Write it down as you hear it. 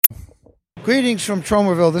Greetings from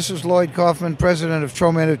Tromaville. This is Lloyd Kaufman, president of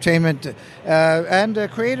Troma Entertainment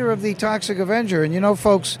and creator of The Toxic Avenger. And you know,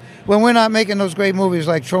 folks, when we're not making those great movies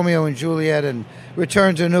like Romeo and Juliet and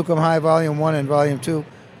Return to Nukem High Volume 1 and Volume 2,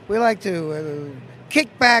 we like to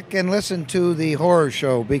kick back and listen to The Horror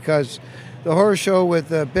Show, because The Horror Show with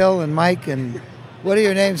Bill and Mike and what are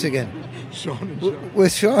your names again? Sean and Joe.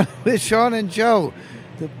 With Sean and Joe.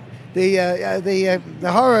 The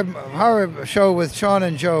horror show with Sean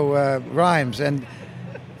and Joe rhymes, and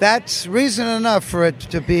that's reason enough for it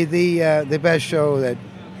to be the best show that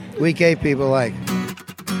we gay people like.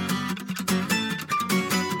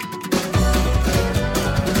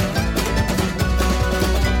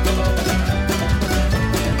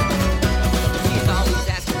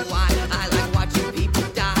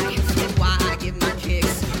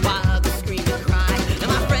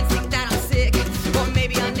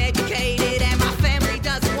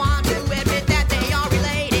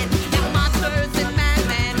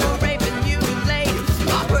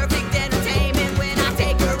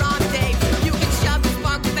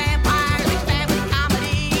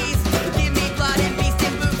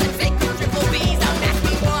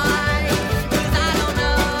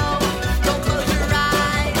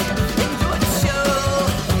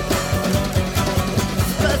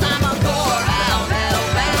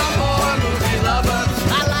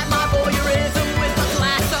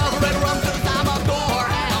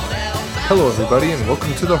 Hello everybody and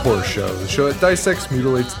welcome to The Horror Show, the show that dissects,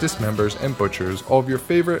 mutilates, dismembers, and butchers all of your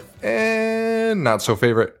favorite and not so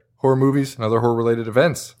favorite horror movies and other horror related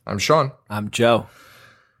events. I'm Sean. I'm Joe.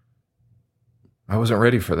 I wasn't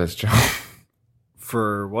ready for this, Joe.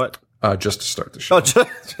 For what? Just to start the show. Oh,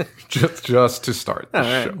 just to start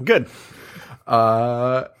the show. Good.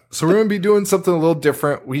 So we're going to be doing something a little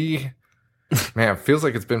different. Man, it feels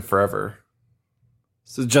like it's been forever.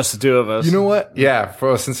 So just the two of us. You know what? Yeah,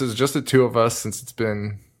 since it's just the two of us, since it's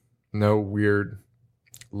been no weird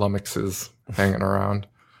lummoxes hanging around.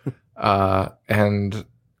 And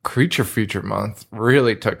Creature Feature Month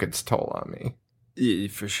really took its toll on me. Yeah,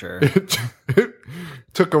 for sure. It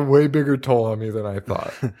took a way bigger toll on me than I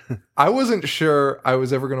thought. I wasn't sure I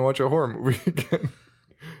was ever going to watch a horror movie again.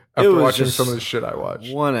 After watching some of the shit I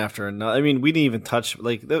watched. One after another. I mean, we didn't even touch,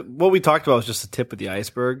 what we talked about was just the tip of the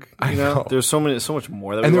iceberg. You know? There's so much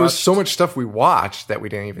more that we watched. There was so much stuff we watched that we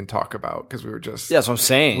didn't even talk about because we were just... Yeah, that's what I'm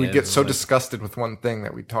saying. We'd get so disgusted with one thing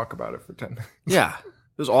that we'd talk about it for 10 minutes. Yeah.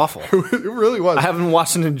 It was awful. It really was. I haven't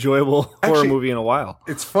watched an enjoyable horror movie in a while.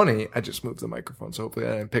 It's funny. I just moved the microphone, so hopefully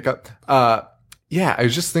I didn't pick up. Yeah, I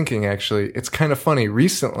was just thinking, actually, it's kind of funny.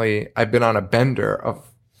 Recently, I've been on a bender of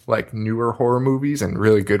newer horror movies and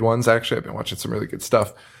really good ones. Actually, I've been watching some really good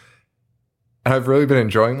stuff, and I've really been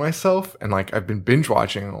enjoying myself. And I've been binge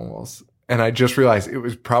watching almost. And I just realized it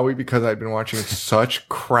was probably because I'd been watching such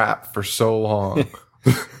crap for so long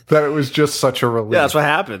that it was just such a relief. Yeah, that's what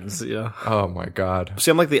happens. Yeah. Oh my god.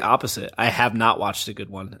 See, I'm like the opposite. I have not watched a good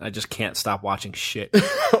one. I just can't stop watching shit.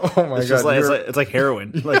 Oh my god. It's like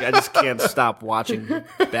heroin. I just can't stop watching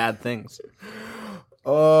bad things.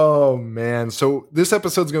 Oh, man. So this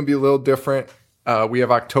episode's going to be a little different. We have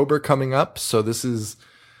October coming up, so this is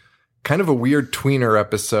kind of a weird tweener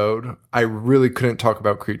episode. I really couldn't talk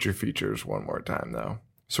about Creature Features one more time, though.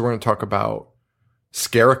 So we're going to talk about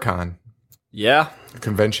Scaricon. Yeah. A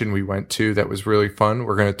convention we went to that was really fun.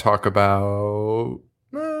 We're going to talk about...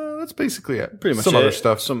 that's basically it. Pretty much some other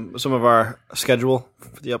stuff. Some of our schedule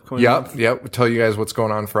for the upcoming month. Yep. We'll tell you guys what's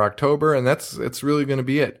going on for October, and it's really going to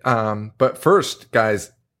be it. But first,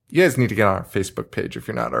 guys, you guys need to get on our Facebook page if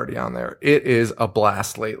you're not already on there. It is a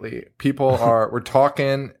blast lately. We're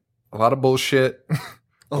talking a lot of bullshit.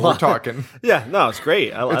 We're talking. Yeah, no, it's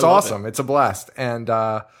great. It's awesome. It's a blast. And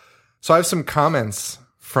so I have some comments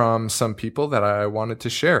from some people that I wanted to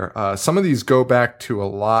share. Some of these go back to a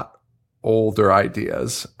lot older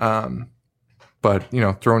ideas, but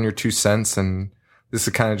throwing your 2 cents, and this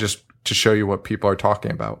is kind of just to show you what people are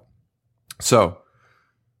talking about. So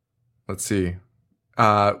let's see.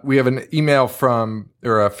 We have an email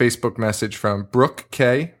or a Facebook message from Brooke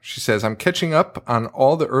K. She says, I'm catching up on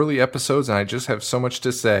all the early episodes and I just have so much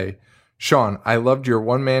to say. Sean, I loved your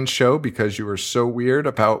one-man show because you were so weird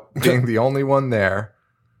about being the only one there.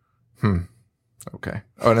 Okay.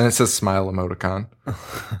 Oh, and then it says smile emoticon.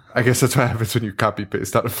 I guess that's what happens when you copy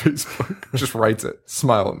paste out of Facebook. It just writes it.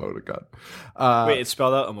 Smile emoticon. Wait, it's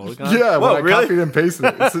spelled out emoticon? Yeah, when I copied and pasted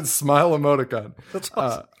it, it said smile emoticon. That's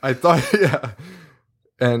awesome. I thought, yeah.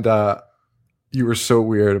 And you were so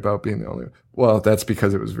weird about being the only one. Well, that's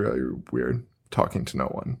because it was really weird talking to no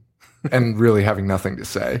one and really having nothing to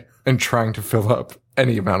say and trying to fill up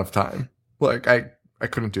any amount of time. I I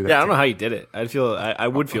couldn't do that. Yeah, I don't know how you did it. I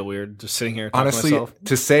would feel weird just sitting here talking honestly, to myself.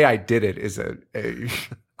 to say I did it is a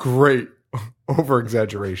great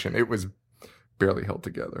over-exaggeration. It was barely held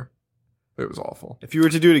together. It was awful. If you were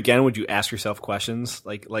to do it again, would you ask yourself questions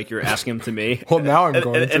like you're asking them to me? Well, now I'm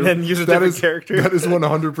going to. And then use a different character? That is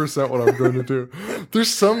 100% what I'm going to do. There's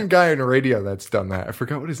some guy in radio that's done that. I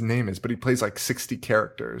forgot what his name is, but he plays like 60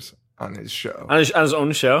 characters on his show. On his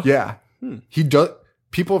own show? Yeah. He does.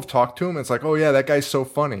 People have talked to him. It's like, oh yeah, that guy's so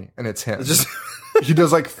funny. And it's him. He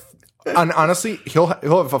does like, and honestly, he'll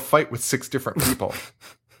have a fight with 6 different people.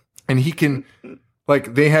 And he can,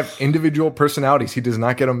 like, they have individual personalities. He does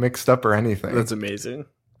not get them mixed up or anything. That's amazing.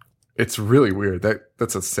 It's really weird.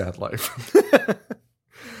 That's a sad life.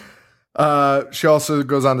 She also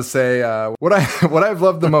goes on to say, what I've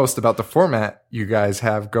loved the most about the format you guys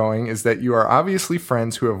have going is that you are obviously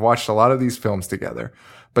friends who have watched a lot of these films together,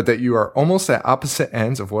 but that you are almost at opposite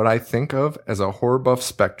ends of what I think of as a horror buff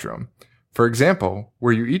spectrum. For example,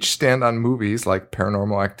 where you each stand on movies like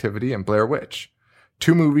Paranormal Activity and Blair Witch.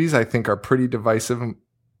 2 movies I think are pretty divisive.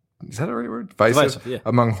 Is that the right word? Divisive, yeah.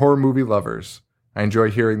 Among horror movie lovers. I enjoy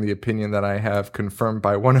hearing the opinion that I have confirmed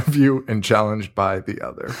by one of you and challenged by the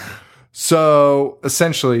other. So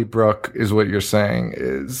essentially, Brooke, is what you're saying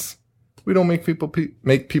is we don't make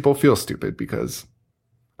people feel stupid because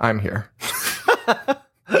I'm here.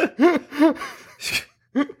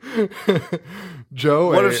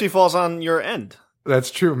 Joe, what if she falls on your end? That's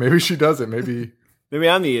true. Maybe she doesn't. Maybe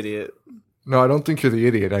I'm the idiot. No, I don't think you're the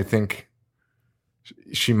idiot. I think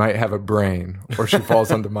she might have a brain, or she falls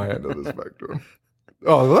onto my end of the spectrum.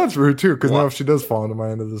 Oh, well, that's rude too. Because now if she does fall onto my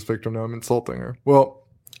end of the spectrum, now I'm insulting her. Well,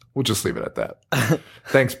 we'll just leave it at that.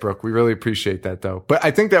 Thanks, Brooke. We really appreciate that, though. But I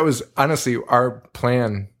think that was honestly our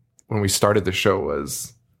plan when we started the show.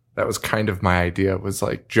 That was kind of my idea. Was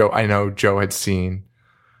like Joe. I know Joe had seen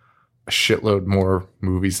a shitload more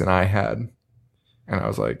movies than I had, and I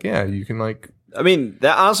was like, yeah, you can like. I mean,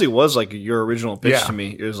 that honestly was like your original pitch to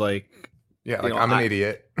me. It was like, yeah, like I'm an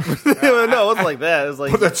idiot. No, it wasn't like that. It was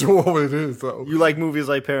like, but that's what it is, though. You like movies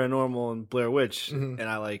like Paranormal and Blair Witch, and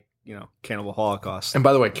I like, Cannibal Holocaust. And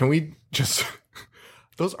by the way, can we just?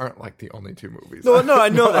 Those aren't like the only 2 movies. No, I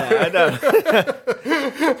know that.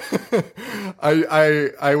 I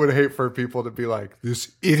know. I would hate for people to be like,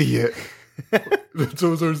 this idiot.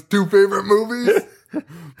 Those are his 2 favorite movies.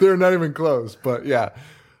 They're not even close. But yeah,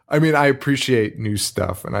 I mean, I appreciate new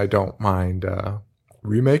stuff, and I don't mind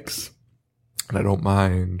remakes, and I don't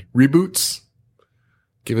mind reboots.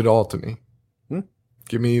 Give it all to me.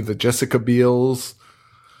 Give me the Jessica Biels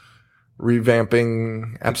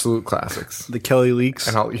revamping absolute classics. The Kelly Leaks.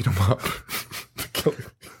 And I'll eat them up. The Kelly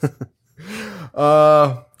Leaks.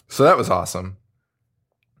 So that was awesome.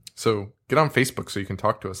 So get on Facebook so you can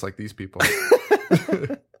talk to us like these people.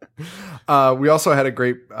 We also had a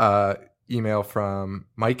great email from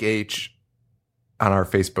Mike H. on our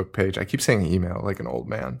Facebook page. I keep saying email like an old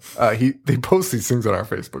man. They post these things on our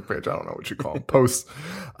Facebook page. I don't know what you call them. Posts.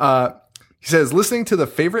 He says, listening to the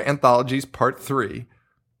favorite anthologies part 3,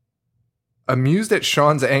 amused at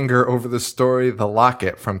Sean's anger over the story The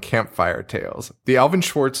Locket from Campfire Tales. The Alvin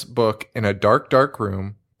Schwartz book In a Dark, Dark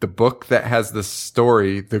Room, the book that has the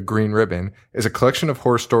story The Green Ribbon, is a collection of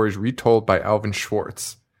horror stories retold by Alvin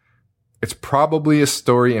Schwartz. It's probably a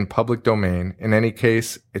story in public domain. In any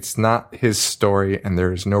case, it's not his story and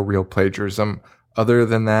there is no real plagiarism. Other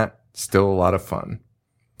than that, still a lot of fun.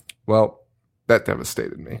 Well, that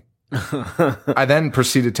devastated me. I then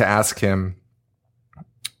proceeded to ask him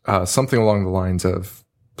something along the lines of,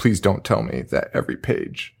 please don't tell me that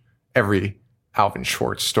every Alvin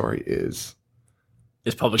Schwartz story is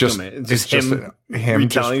public domain. It's just him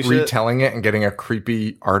retelling it and getting a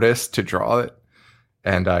creepy artist to draw it.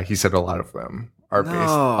 And he said a lot of them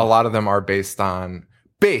are based on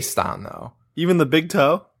though. Even the Big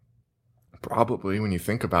Toe? Probably, when you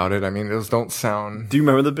think about it. I mean, those don't sound. Do you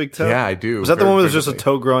remember the Big Toe? Yeah, I do. Was that the one where there's just a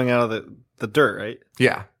toe growing out of the dirt, right?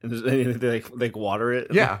 Yeah. And they like water it?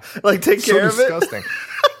 Yeah. Like take care of it? So disgusting.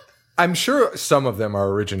 I'm sure some of them are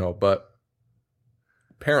original, but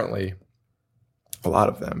apparently a lot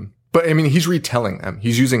of them. But I mean, he's retelling them.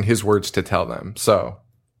 He's using his words to tell them. So,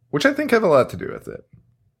 which I think have a lot to do with it.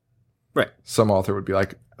 Right. Some author would be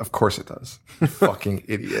like, of course it does. You fucking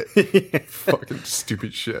idiot. Fucking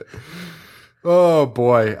stupid shit. Oh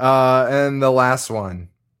boy. And the last one.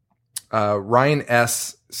 Ryan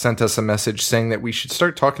S. sent us a message saying that we should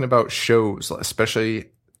start talking about shows,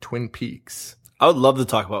 especially Twin Peaks. I would love to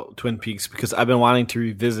talk about Twin Peaks because I've been wanting to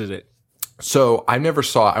revisit it. So I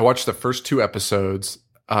watched the first 2 episodes,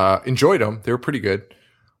 enjoyed them. They were pretty good.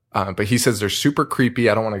 But he says they're super creepy.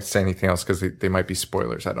 I don't want to say anything else because they might be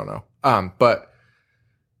spoilers. I don't know. But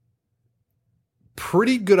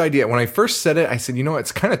pretty good idea. When I first said it, I said,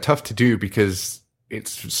 it's kind of tough to do because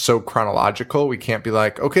it's so chronological. We can't be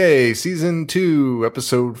like, okay, season 2,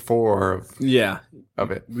 episode 4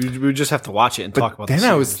 of it. We just have to watch it and talk about it. Then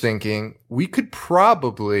I was thinking we could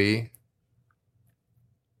probably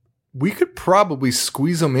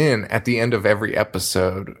squeeze them in at the end of every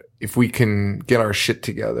episode if we can get our shit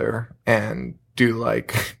together and do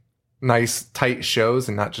like nice tight shows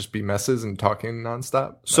and not just be messes and talking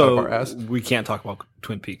nonstop. So we can't talk about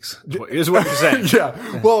Twin Peaks. Is what you're saying.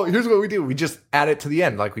 Yeah. Well, here's what we do. We just add it to the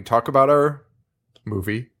end. Like we talk about our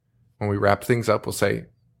movie. When we wrap things up, we'll say,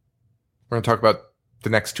 we're going to talk about the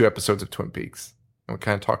next 2 episodes of Twin Peaks. And we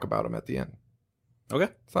kind of talk about them at the end.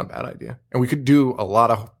 Okay. It's not a bad idea. And we could do a lot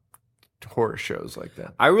of horror shows like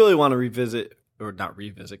that. I really want to revisit, or not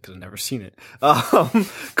revisit because I've never seen it.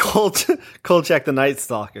 Kolchak the Night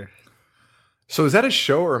Stalker. So is that a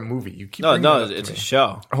show or a movie? You keep no, it's a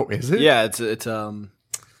show. Oh, is it? Yeah, it's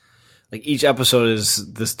like each episode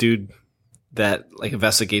is this dude that like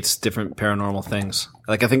investigates different paranormal things.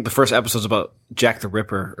 Like I think the first episode's about Jack the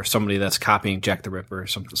Ripper or somebody that's copying Jack the Ripper or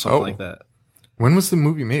something like that. When was the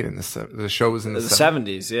movie made? The show was in the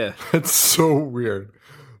 70s. Yeah, that's so weird.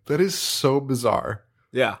 That is so bizarre.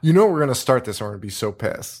 Yeah, we're gonna start this and we're gonna be so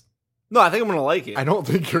pissed. No, I think I'm going to like it. I don't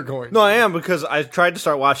think you're going to. No, I am, because I tried to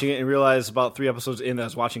start watching it and realized about 3 episodes in that I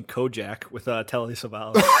was watching Kojak with Telly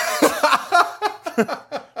Savalas.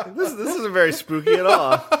 This isn't very spooky at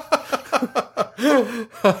all.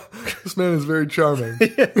 This man is very charming.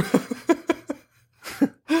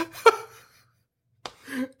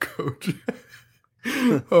 Kojak.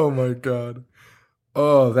 Oh, my God.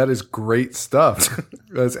 Oh, that is great stuff.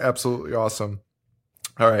 That's absolutely awesome.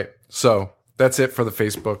 All right, so that's it for the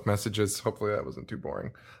Facebook messages. Hopefully that wasn't too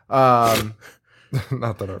boring. Not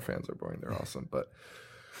that our fans are boring. They're awesome. But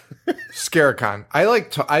Scaricon.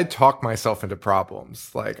 I talk myself into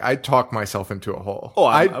problems. Like I talk myself into a hole. Oh,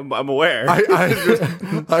 I'm aware.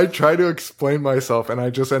 I try to explain myself and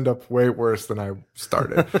I just end up way worse than I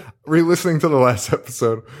started. Re-listening to the last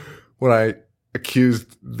episode when I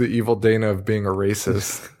accused the evil Dana of being a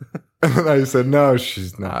racist. And then I said, no,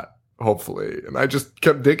 she's not. Hopefully. And I just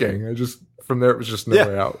kept digging. From there, it was just no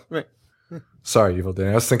way out. Right. Sorry, Evil Dan.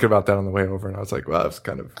 I was thinking about that on the way over, and I was like, wow, that's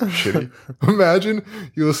kind of shitty. Imagine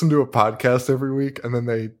you listen to a podcast every week, and then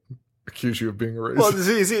they accuse you of being a racist. Well,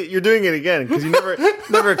 see, you're doing it again, because you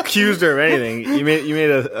never accused her of anything. You made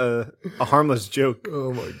a harmless joke.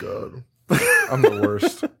 Oh, my God. I'm the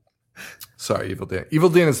worst. Sorry, Evil Dan. Evil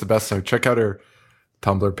Dan is the best, so check out her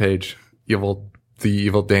Tumblr page,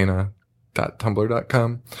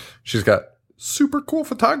 theevildana.tumblr.com. She's got super cool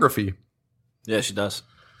photography. Yeah, she does.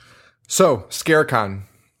 So, Scaricon.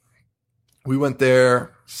 We went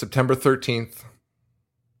there September 13th.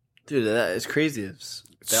 Dude, that is crazy. It's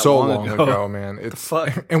so long ago, man. It's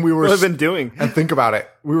fuck. And we were what have I been doing? And think about it.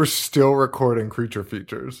 We were still recording creature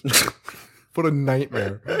features. What a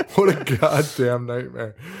nightmare. What a goddamn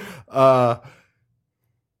nightmare.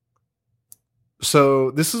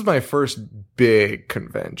 So this is my first big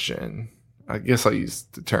convention. I guess I'll use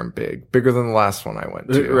the term big. Bigger than the last one I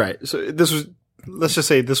went to. Right. So let's just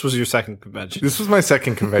say this was your second convention. This was my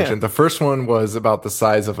second convention. The first one was about the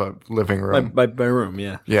size of a living room. My room,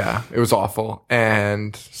 yeah. Yeah, it was awful.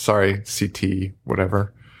 And sorry, CT,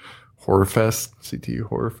 whatever. Horrorfest? CT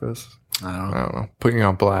Horrorfest? I don't know. Putting you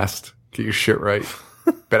on blast. Get your shit right.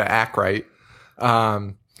 Better act right.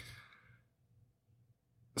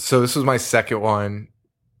 So this was my second one.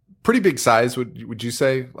 Pretty big size, would you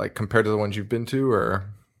say, like compared to the ones you've been to,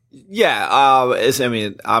 or? Yeah,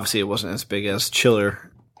 obviously it wasn't as big as the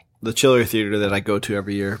Chiller Theater that I go to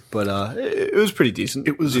every year, but it was pretty decent.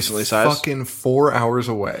 It was decently sized. Fucking 4 hours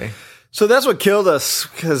away. So that's what killed us,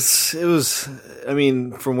 because it was.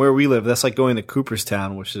 From where we live, that's like going to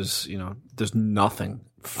Cooperstown, which is there's nothing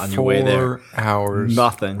on your way there. 4 hours.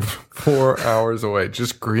 Nothing. 4 hours away.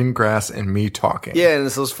 Just green grass and me talking. Yeah, and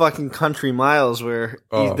it's those fucking country miles where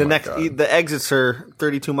the exits are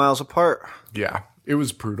 32 miles apart. Yeah, it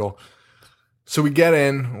was brutal. So we get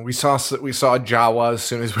in. We saw Jawa as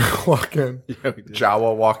soon as we walk in. Yeah, we did.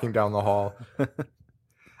 Jawa walking down the hall.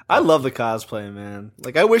 I love the cosplay, man.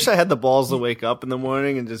 Like, I wish I had the balls to wake up in the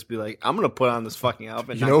morning and just be like, I'm going to put on this fucking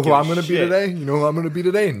outfit. You know who I'm going to be today? You know who I'm going to be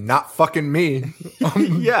today? Not fucking me.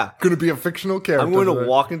 I'm going to be a fictional character. I'm going to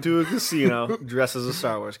walk into a casino dressed as a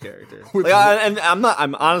Star Wars character.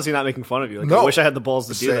 I'm honestly not making fun of you. Like, I wish I had the balls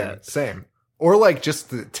to do that. Same. Or like just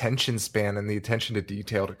the attention span and the attention to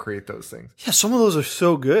detail to create those things. Yeah, some of those are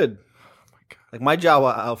so good. Like, my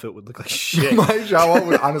Jawa outfit would look like shit. My Jawa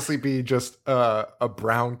would honestly be just a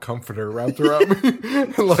brown comforter wrapped around me.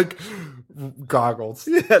 Like, goggles.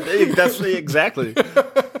 Yeah, that's exactly.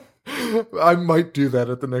 I might do that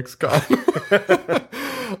at the next con.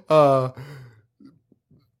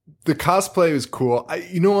 The cosplay is cool.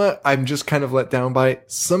 You know what? I'm just kind of let down by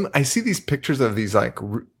I see these pictures of these like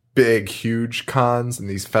big, huge cons and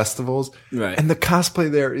these festivals. Right. And the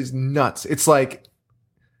cosplay there is nuts. It's like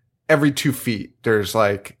every 2 feet, there's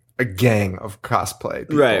like a gang of cosplay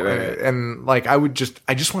people. Right. And like, I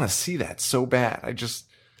just want to see that so bad.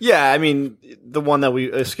 Yeah, I mean, the one that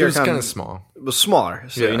it was kind of small. It was smaller,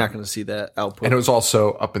 so you're not going to see that output. And it was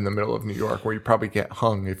also up in the middle of New York, where you probably get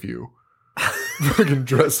hung if you fucking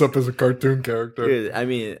dress up as a cartoon character. Dude, I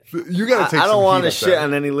mean, you gotta take. I don't want to shit shit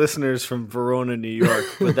on any listeners from Verona, New York,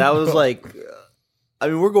 but that was like, I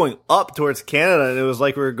mean, we're going up towards Canada, and it was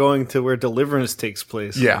like we were going to where Deliverance takes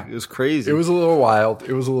place. Yeah, like, it was crazy. It was a little wild.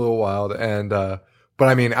 And but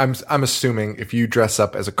I mean, I'm assuming if you dress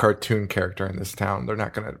up as a cartoon character in this town, they're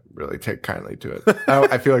not going to really take kindly to it.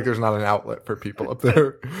 I feel like there's not an outlet for people up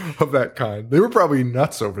there of that kind. They were probably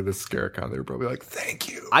nuts over this ScareCon. They were probably like, "Thank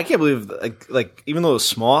you." I can't believe, like even though it was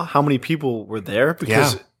small, how many people were there?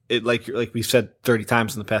 Because it, like we've said 30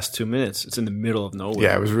 times in the past 2 minutes, it's in the middle of nowhere.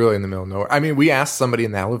 Yeah, it was really in the middle of nowhere. I mean, we asked somebody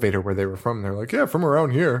in the elevator where they were from, and they're like, "Yeah, from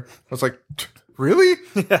around here." I was like, really?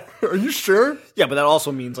 Yeah. Are you sure? Yeah, but that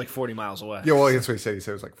also means like 40 miles away. Yeah, well, that's what he said. He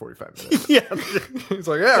said it was like 45 minutes. Yeah. He's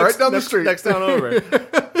like, yeah, right down the street. Next town over.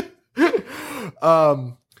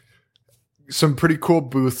 Some pretty cool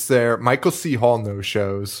booths there. Michael C. Hall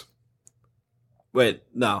no-shows. Wait,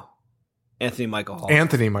 no. Anthony Michael Hall.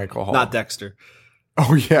 Anthony Michael Hall. Not Dexter.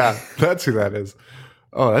 Oh, yeah. That's who that is.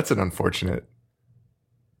 Oh, that's an unfortunate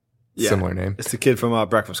similar name. It's the kid from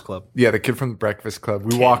Breakfast Club. Yeah, the kid from the Breakfast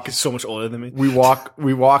Club. He's so much older than me. We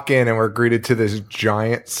walk in and we're greeted to this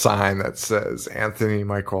giant sign that says Anthony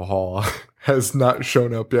Michael Hall has not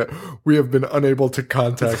shown up yet. We have been unable to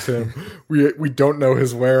contact him. We don't know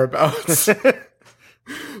his whereabouts.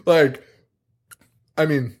 Like, I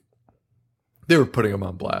mean, they were putting him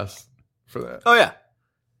on blast for that. Oh yeah.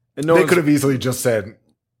 And they could have easily just said,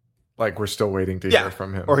 like, we're still waiting to hear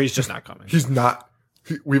from him. Or he's just not coming. He's not.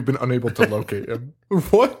 We've been unable to locate him.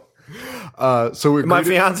 What? So my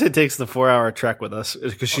fiance takes the 4-hour trek with us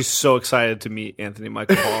because she's so excited to meet Anthony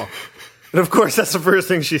Michael Hall. And of course, that's the first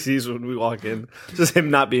thing she sees when we walk in. Just him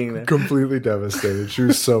not being there. Completely devastated. She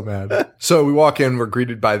was so mad. So we walk in, we're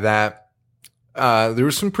greeted by that. There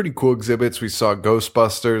were some pretty cool exhibits. We saw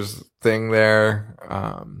Ghostbusters thing there.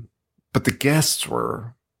 But the guests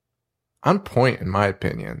were on point, in my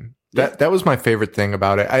opinion. That was my favorite thing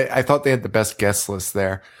about it. I thought they had the best guest list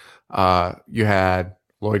there. You had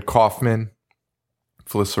Lloyd Kaufman,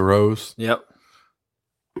 Felissa Rose. Yep.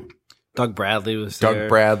 Doug Bradley was there. Doug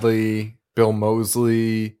Bradley, Bill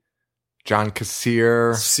Moseley, John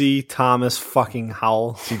Kassir. C. Thomas fucking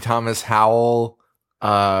Howell.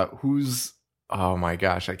 Who's... Oh my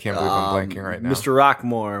gosh, I can't believe I'm blanking right now. Mr.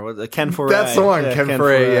 Rockmore, Ken Foray. That's the one, Ken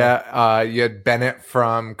Foray. Yeah, you had Bennett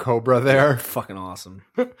from Cobra there. Fucking awesome.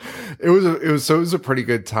 It was a pretty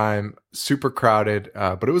good time. Super crowded,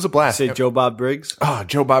 but it was a blast. Say Joe Bob Briggs. Oh,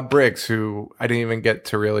 Joe Bob Briggs, who we didn't get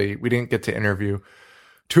to interview.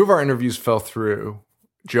 2 of our interviews fell through.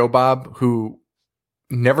 Joe Bob, who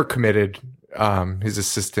never committed. His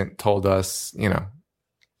assistant told us,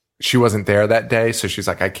 she wasn't there that day, so she's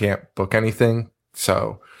like, I can't book anything.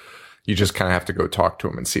 So you just kind of have to go talk to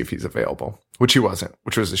him and see if he's available, which he wasn't,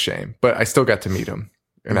 which was a shame. But I still got to meet him,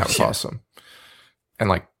 and that was awesome. And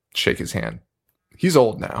like shake his hand. He's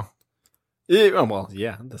old now. Yeah, well,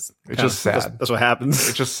 yeah. It's just sad. That's what happens.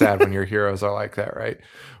 It's just sad when your heroes are like that, right?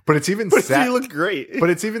 But it's even sad. He looked great.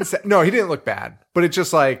 But it's even sad. No, he didn't look bad. But it's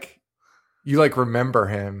just like, you like remember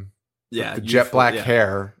him. Yeah. The jet black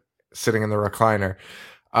hair sitting in the recliner.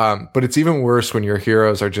 But it's even worse when your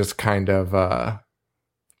heroes are just kind of, I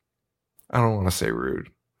don't want to say rude.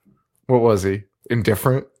 What was he?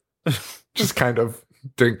 Indifferent? Just kind of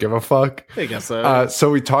didn't give a fuck. I guess so.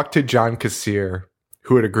 So we talked to John Kassir,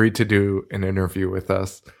 who had agreed to do an interview with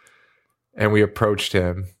us. And we approached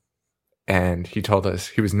him, and he told us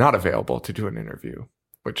he was not available to do an interview,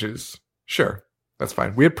 which is, sure, that's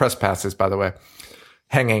fine. We had press passes, by the way,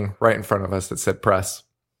 hanging right in front of us that said press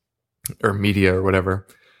or media or whatever.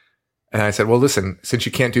 And I said, well, listen, since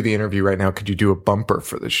you can't do the interview right now, could you do a bumper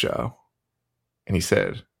for the show? And he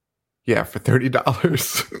said, yeah, for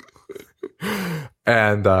 $30.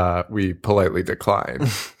 And we politely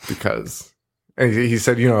declined because, and he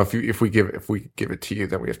said, if we give it to you,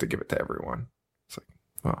 then we have to give it to everyone. It's like,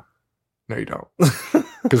 well, no, you don't.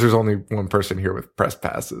 Because there's only one person here with press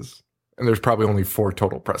passes. And there's probably only 4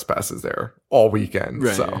 total press passes there all weekend.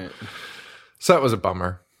 Right. So that was a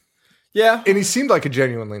bummer. Yeah. And he seemed like a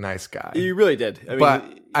genuinely nice guy. He really did.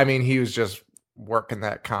 He was just working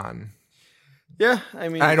that con. Yeah, I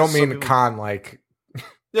mean... I don't mean con like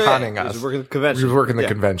conning us. He was working the convention. He was working the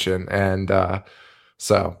convention. And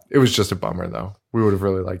so it was just a bummer, though. We would have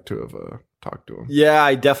really liked to have talked to him. Yeah,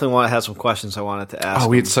 I definitely want to have some questions I wanted to ask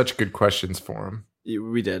we had such good questions for him.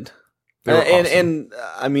 We did. Awesome. And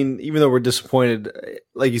I mean, even though we're disappointed,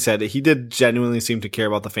 like you said, he did genuinely seem to care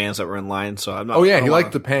about the fans that were in line. So I'm not. Oh yeah, he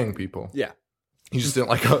liked the paying people. Yeah, he just didn't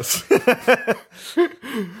like us.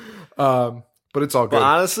 But it's all good. But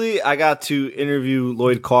honestly, I got to interview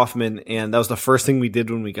Lloyd Kaufman, and that was the first thing we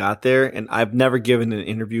did when we got there. And I've never given an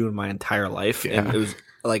interview in my entire life, and it was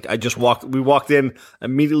like we walked in,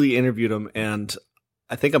 immediately interviewed him, and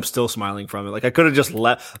I think I'm still smiling from it. Like, I could have just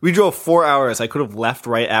left. We drove 4 hours. I could have left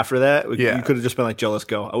right after that. You could have just been like, Joe, let's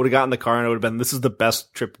go. I would have gotten in the car and I would have been, this is the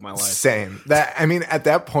best trip of my life. Same. At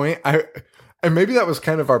that point, and maybe that was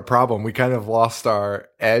kind of our problem. We kind of lost our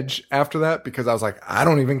edge after that because I was like, I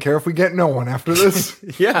don't even care if we get no one after this.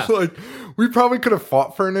 Yeah. Like, we probably could have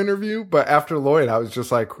fought for an interview, but after Lloyd, I was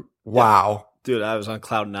just like, wow. Yeah. Dude, I was on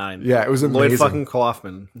cloud 9. Yeah, it was amazing. Lloyd fucking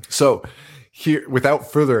Kaufman. So, here,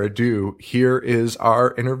 without further ado, here is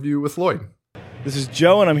our interview with Lloyd. This is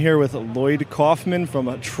Joe, and I'm here with Lloyd Kaufman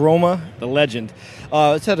from Trauma, the legend.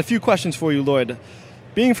 Let's had a few questions for you, Lloyd.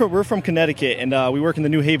 We're from Connecticut, and we work in the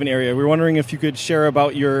New Haven area. We're wondering if you could share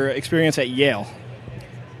about your experience at Yale.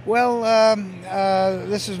 Well,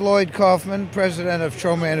 this is Lloyd Kaufman, president of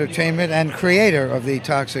Trauma Entertainment and creator of the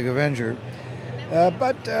Toxic Avenger.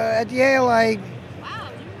 But at Yale, I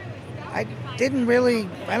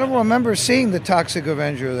don't remember seeing the Toxic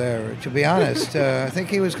Avenger there, to be honest. I think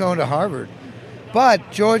he was going to Harvard.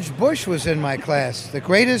 But George Bush was in my class, the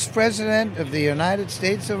greatest president of the United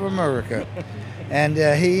States of America. And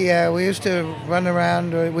we used to run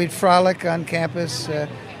around, we'd frolic on campus,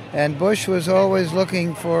 and Bush was always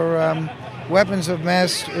looking for weapons of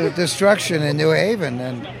mass destruction in New Haven,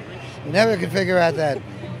 and we never could figure out that.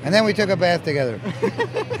 And then we took a bath together.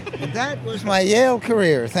 And that was my Yale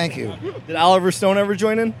career. Thank you. Did Oliver Stone ever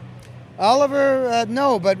join in? Oliver,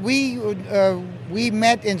 no, but we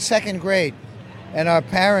met in second grade, and our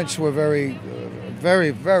parents were very, very,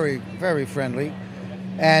 very, very friendly.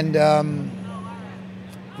 And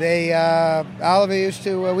Oliver we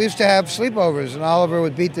used to have sleepovers, and Oliver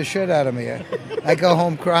would beat the shit out of me. I'd go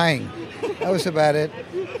home crying. That was about it.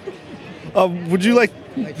 Would you like...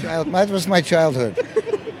 That was my childhood.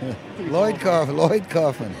 Lloyd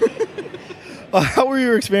Kaufman. How were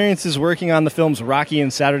your experiences working on the films Rocky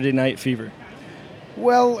and Saturday Night Fever?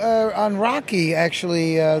 Well, on Rocky,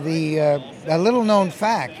 actually, a little-known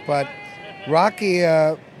fact, but Rocky,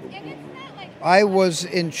 I was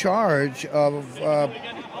in charge of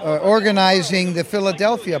organizing the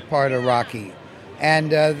Philadelphia part of Rocky,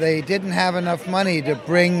 and they didn't have enough money to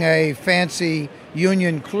bring a fancy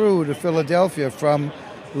union crew to Philadelphia from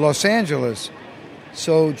Los Angeles.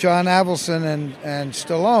 So John Avildsen and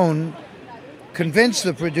Stallone convinced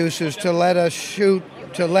the producers to let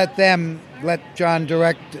John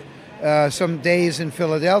direct some days in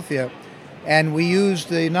Philadelphia. And we used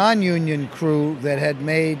the non-union crew that had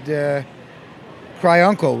made Cry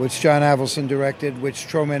Uncle, which John Avildsen directed, which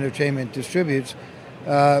Trauma Entertainment distributes.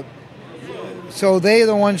 So they're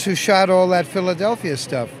the ones who shot all that Philadelphia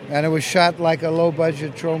stuff. And it was shot like a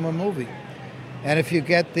low-budget Trauma movie. And if you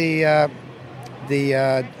get the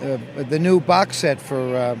new box set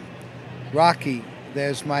for Rocky,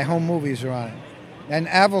 there's my home movies are on it. And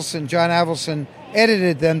John Avildsen,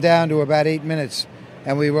 edited them down to about 8 minutes,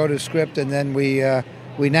 and we wrote a script, and then we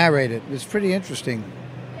narrated. It's pretty interesting.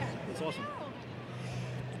 That's awesome.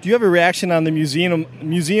 Do you have a reaction on the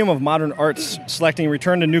Museum of Modern Arts selecting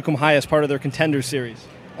Return to Nukem High as part of their Contender series?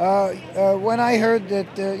 When I heard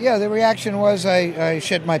that, the reaction was I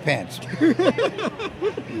shit my pants.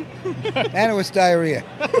 And it was diarrhea.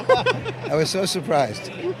 I was so surprised.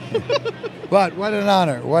 But what an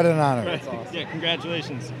honor. What an honor. Right. Awesome. Yeah,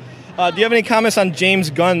 congratulations. Do you have any comments on James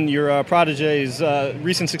Gunn, your protege's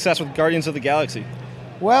recent success with Guardians of the Galaxy?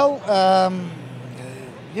 Well,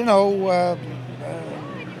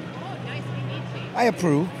 I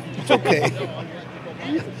approve. It's okay.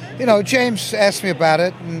 James asked me about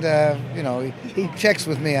it, and, he checks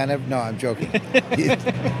with me on it. No, I'm joking.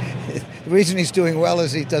 The reason he's doing well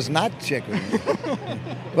is he does not check with me.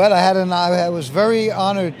 But I was very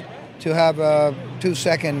honored to have a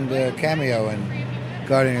 2-second cameo in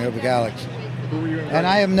Guardians of the Galaxy. And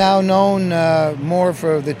I am now known more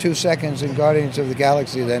for the 2 seconds in Guardians of the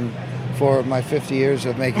Galaxy than for my 50 years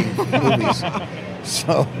of making movies.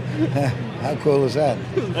 So, how cool is that?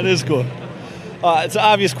 That is cool. It's an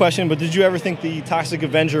obvious question, but did you ever think the Toxic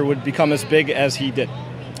Avenger would become as big as he did?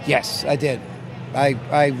 Yes, I did.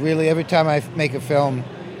 I really, every time I make a film,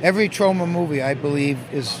 every Troma movie, I believe,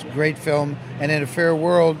 is a great film, and in a fair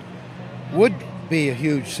world would be a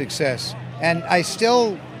huge success. And I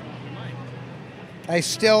still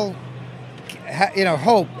hope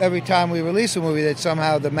every time we release a movie that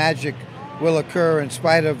somehow the magic will occur in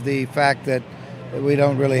spite of the fact that we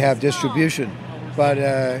don't really have distribution. But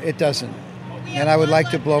it doesn't. And I would like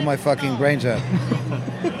to blow my fucking brains out.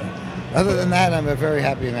 Other than that, I'm a very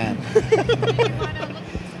happy man.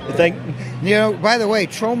 By the way,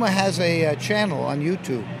 Troma has a channel on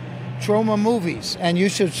YouTube, Troma Movies, and you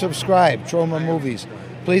should subscribe, Troma Movies.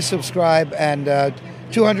 Please subscribe, and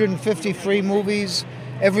 250 free movies.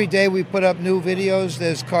 Every day we put up new videos.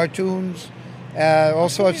 There's cartoons, all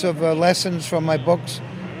sorts of lessons from my books.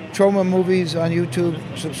 Troma Movies on YouTube,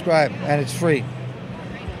 subscribe, and it's free.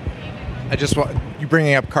 I just want you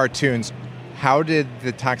bringing up cartoons. How did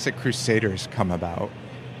the Toxic Crusaders come about?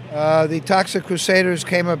 The Toxic Crusaders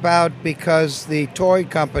came about because the toy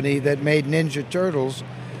company that made Ninja Turtles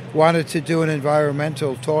wanted to do an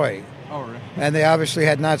environmental toy. Oh, really? And they obviously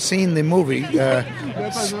had not seen the movie.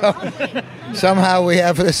 Somehow we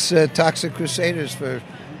have this Toxic Crusaders for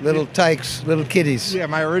little tykes, little kiddies. Yeah,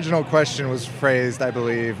 my original question was phrased, I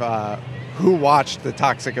believe, who watched the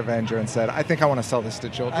Toxic Avenger and said, I think I want to sell this to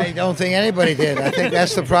children? I don't think anybody did. I think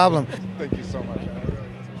that's the problem. Thank you so much.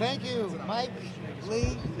 Thank you, Mike,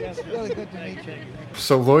 Lee. Yes, really good to meet you.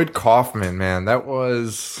 So Lloyd Kaufman, man, that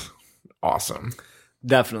was awesome.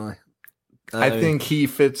 Definitely. I think he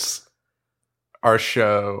fits our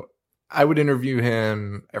show. I would interview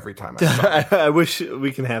him every time I saw him. I wish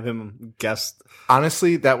we can have him guest.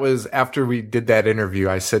 Honestly, that was after we did that interview.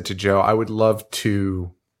 I said to Joe, I would love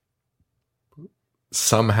to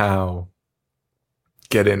somehow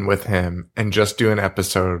get in with him and just do an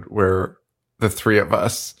episode where the three of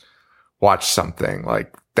us watch something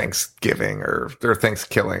like Thanksgiving or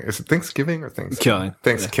Thanksgiving. Is it Thanksgiving or Thanksgiving?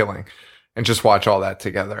 Thanksgiving. And just watch all that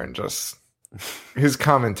together and just... His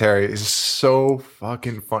commentary is so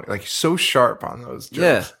fucking funny. Like, so sharp on those jokes.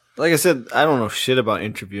 Yeah. Like I said, I don't know shit about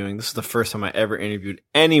interviewing. This is the first time I ever interviewed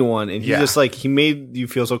anyone. And he just, like, he made you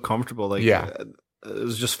feel so comfortable. Like, it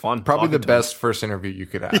was just fun. Probably the best first interview you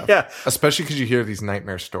could have. Yeah. Especially because you hear these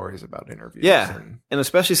nightmare stories about interviews. Yeah. And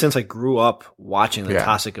especially since I grew up watching the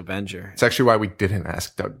Toxic Avenger. It's actually why we didn't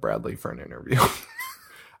ask Doug Bradley for an interview.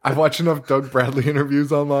 I've watched enough Doug Bradley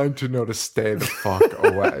interviews online to know to stay the fuck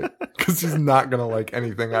away. Because he's not going to like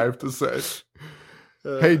anything I have to say.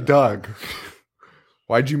 Hey, Doug,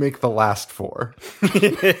 why'd you make the last four?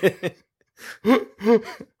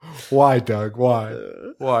 Why, Doug? Why?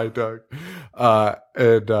 Why, Doug? I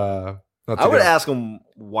would ask him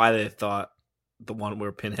why they thought the one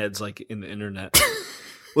where Pinhead's like in the internet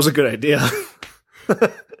was a good idea.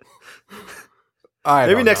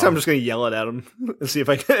 Maybe next time I'm just going to yell it at him and see if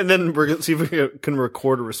I can, and then we're going to see if we can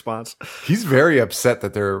record a response. He's very upset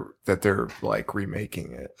that they're like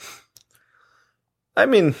remaking it. I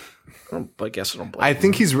mean, I guess I don't blame him. I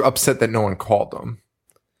think he's upset that no one called him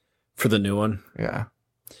for the new one. Yeah.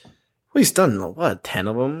 Well, he's done what, 10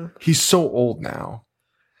 of them? He's so old now.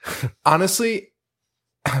 Honestly,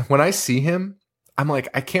 when I see him, I'm like,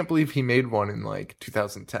 I can't believe he made one in like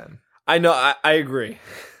 2010. I know. I agree.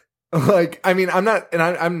 Like, I mean, I'm not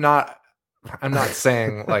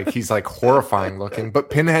saying like he's like horrifying looking, but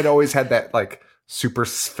Pinhead always had that like super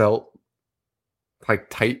svelte, like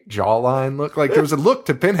tight jawline look. Like there was a look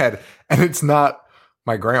to Pinhead, and it's not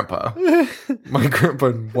my grandpa. My grandpa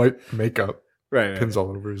in white makeup, right, pins all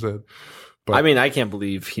over his head. But I mean, I can't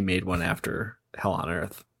believe he made one after Hell on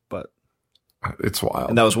Earth, but it's wild.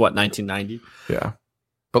 And that was what, 1990? Yeah,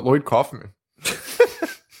 but Lloyd Kaufman.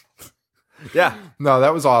 Yeah. No,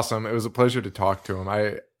 that was awesome. It was a pleasure to talk to him.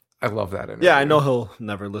 I love that interview. Yeah, I know he'll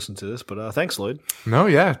never listen to this, but thanks, Lloyd. No,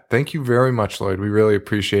 yeah. Thank you very much, Lloyd. We really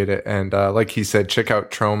appreciate it. And like he said, check out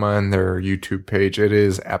Troma and their YouTube page. It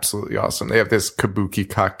is absolutely awesome. They have this kabuki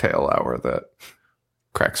cocktail hour that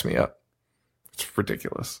cracks me up. It's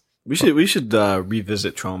ridiculous. We should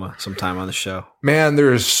revisit Troma sometime on the show. Man,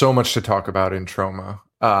 there is so much to talk about in Troma.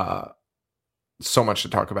 So much to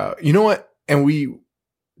talk about. You know what? And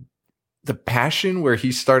the passion where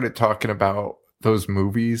he started talking about those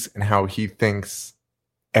movies and how he thinks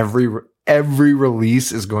every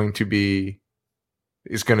release is going to be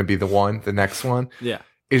the next one. Yeah.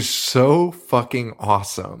 Is so fucking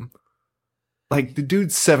awesome. Like the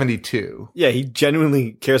dude's 72. Yeah, he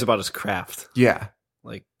genuinely cares about his craft. Yeah.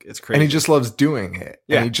 Like it's crazy. And he just loves doing it.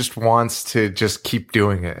 Yeah. And he just wants to just keep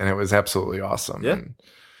doing it. And it was absolutely awesome. Yeah. And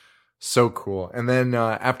so cool. And then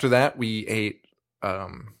after that we ate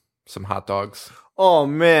some hot dogs. Oh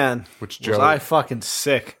man, Which Joe, was I fucking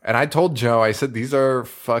sick? And I told Joe, I said these are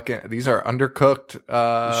undercooked.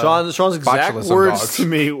 Sean's exact botulism words dogs. to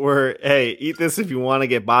me were, "Hey, eat this if you want to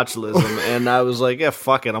get botulism." And I was like, "Yeah,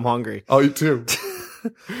 fuck it, I'm hungry." Oh, you too.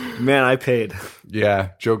 Man, I paid. Yeah,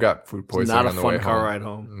 Joe got food poisoning. Not a on the fun way car home. ride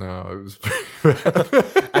home. No, it was pretty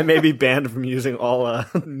bad. I may be banned from using all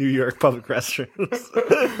New York public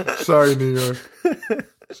restrooms. Sorry, New York.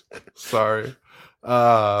 Sorry.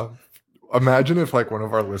 Imagine if like one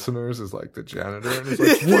of our listeners is like the janitor and is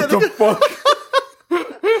like, "What the fuck?"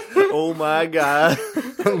 Oh my god!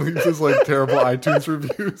 And leaves us like terrible iTunes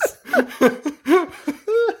reviews.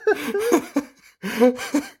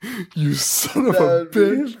 You son of a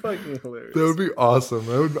bitch! Fucking hilarious. That would be awesome.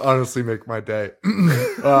 That would honestly make my day.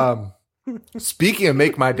 Speaking of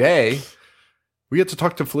make my day, we get to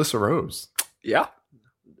talk to Felissa Rose. Yeah.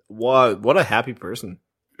 What a happy person.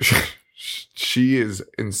 She is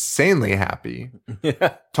insanely happy.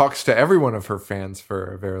 Yeah. Talks to every one of her fans for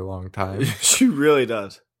a very long time. She really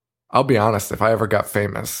does. I'll be honest, if I ever got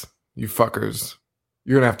famous, you fuckers,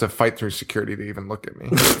 you're going to have to fight through security to even look at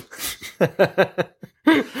me.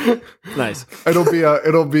 Nice.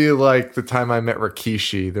 It'll be like the time I met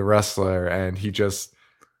Rikishi, the wrestler, and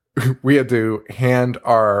we had to hand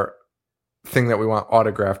our thing that we want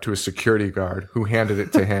autographed to a security guard who handed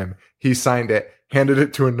it to him. He signed it, handed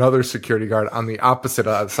it to another security guard on the opposite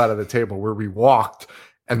side of the table where we walked,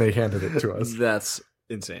 and they handed it to us. That's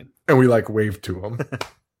insane. And we like waved to him.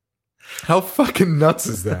 How fucking nuts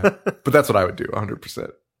is that? But that's what I would do,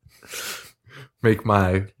 100%. Make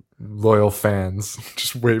my loyal fans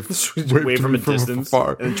just wave from a distance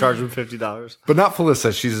afar. and charge them $50. But not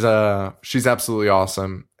Felissa. She's absolutely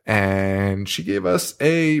awesome. And she gave us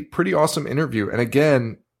a pretty awesome interview. And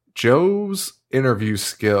again, Joe's interview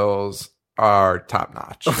skills are top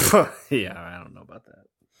notch. Yeah, I don't know about that.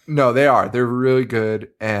 No, they are. They're really good.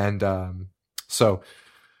 And so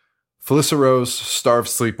Felissa Rose, star of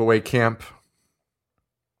Sleepaway Camp.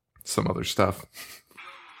 Some other stuff.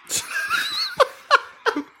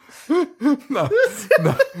 Not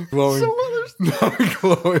glowing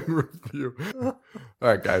review. All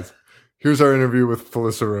right, guys. Here's our interview with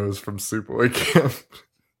Felissa Rose from Sleepaway Camp.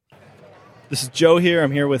 This is Joe here.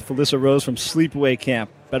 I'm here with Felissa Rose from Sleepaway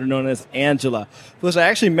Camp, better known as Angela. Felissa, I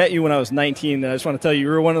actually met you when I was 19, and I just want to tell you, you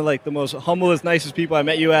were one of like the most humblest, nicest people. I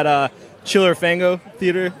met you at Chiller Fango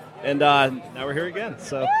Theater, and now we're here again.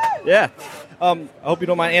 So, yeah. I hope you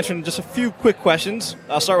don't mind answering just a few quick questions.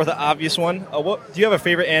 I'll start with the obvious one. Do you have a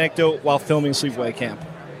favorite anecdote while filming Sleepaway Camp?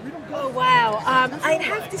 Oh, wow. I'd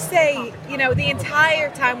have to say, the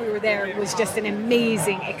entire time we were there was just an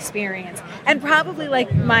amazing experience. And probably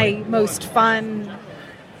like my most fun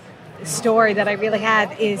story that I really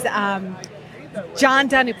had is John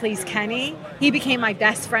Dunn, who plays Kenny. He became my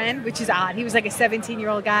best friend, which is odd. He was like a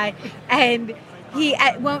 17-year-old guy. And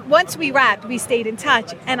once we wrapped, we stayed in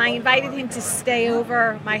touch, and I invited him to stay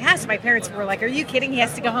over my house. My parents were like, "Are you kidding? He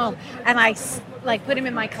has to go home." And I put him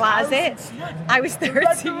in my closet. I was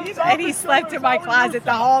 13, and he slept in my closet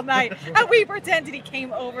the whole night. And we pretended he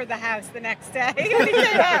came over the house the next day, and he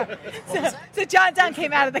came out. So John Dunn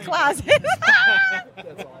came out of the closet.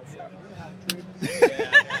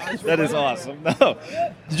 That is awesome. No.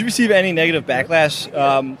 Did you receive any negative backlash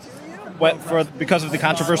because of the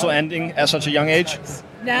controversial ending at such a young age?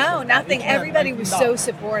 No, nothing. Everybody was so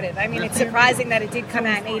supportive. I mean, it's surprising that it did come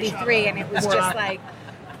out in '83, and it was just like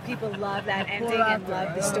people love that ending and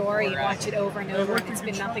love the story and watch it over and over, and it's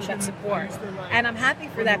been nothing but support. And I'm happy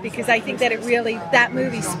for that because I think that that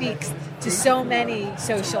movie speaks to so many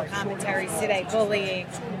social commentaries today, bullying,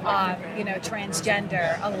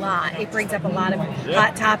 transgender, a lot. It brings up a lot of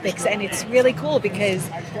hot topics, and it's really cool because,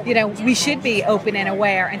 we should be open and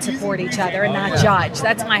aware and support each other and not judge.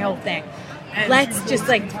 That's my whole thing. Let's just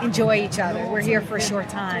enjoy each other. We're here for a short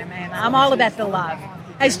time, and I'm all about the love.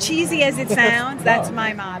 As cheesy as it sounds, that's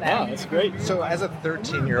my motto. Wow, that's great. So as a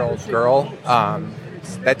 13-year-old girl,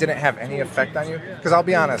 that didn't have any effect on you? Because I'll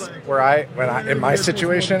be honest, in my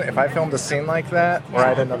situation, if I filmed a scene like that where I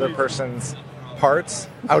had another person's parts,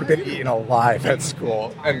 I would have been eaten alive at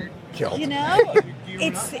school and killed.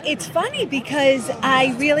 It's funny because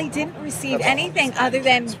I really didn't receive anything other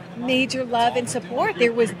than major love and support.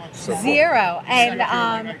 There was zero, and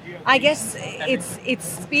I guess it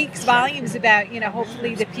speaks volumes about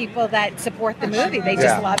hopefully the people that support the movie. They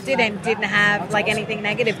just loved it and didn't have anything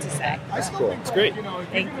negative to say. That's cool. It's great.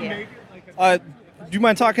 Thank you. Do you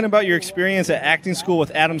mind talking about your experience at acting school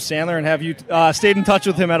with Adam Sandler, and have you stayed in touch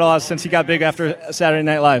with him at all since he got big after Saturday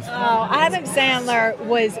Night Live? Oh, Adam Sandler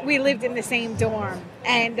we lived in the same dorm,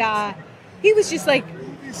 and he was just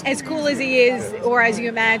as cool as he is, or as you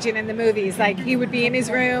imagine in the movies, like he would be in his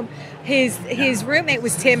room. His roommate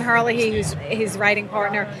was Tim Herlihy, who's his writing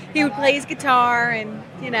partner. He would play his guitar and,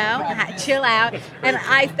 chill out. And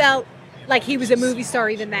I felt like he was a movie star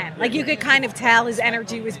even then. Like you could kind of tell his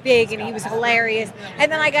energy was big and he was hilarious.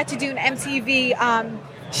 And then I got to do an MTV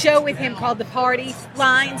show with him called the Party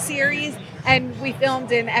Line series, and we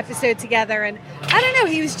filmed an episode together. And I don't know,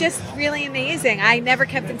 he was just really amazing. I never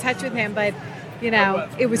kept in touch with him, but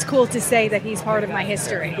it was cool to say that he's part of my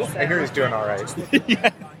history. So. I hear he's doing all right.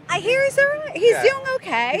 Yeah. I hear he's all right. He's doing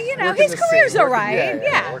okay. His career's all right.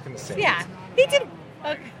 Yeah. Working the same. Yeah. He did.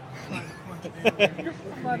 Okay.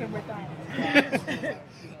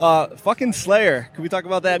 Fucking Slayer. Can we talk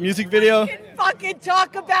about that music video? We can fucking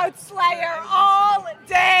talk about Slayer all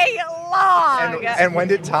day long. And when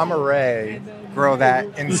did Tom Array grow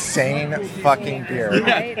that insane fucking beard?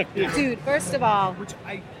 Right? Dude, first of all,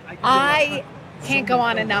 I can't go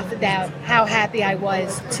on enough about how happy I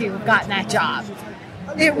was to have gotten that job.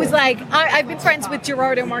 It was like, I've been friends with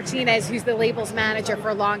Gerardo Martinez, who's the label's manager for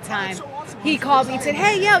a long time. He called me and said,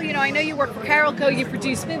 hey, I know you work for Carol Co., you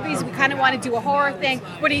produce movies, we kind of want to do a horror thing.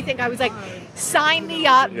 What do you think? I was like, sign me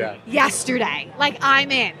up yesterday. Like,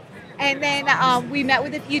 I'm in. And then we met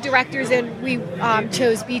with a few directors, and we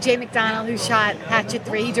chose B.J. McDonald, who shot Hatchet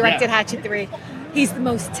 3. He directed Hatchet 3. He's the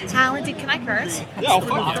most talented. Can I curse?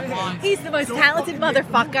 Yeah, he's the most talented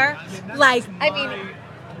motherfucker. Like, I mean,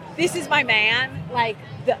 this is my man. Like,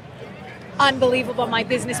 the unbelievable. My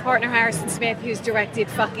business partner, Harrison Smith, who's directed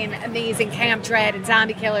fucking amazing Camp Dread and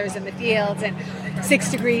Zombie Killers in the Fields and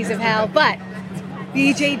 6 Degrees of Hell. But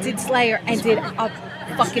BJ did Slayer and did a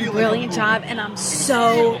fucking brilliant job, and I'm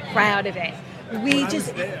so proud of it.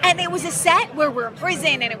 And it was a set where we're in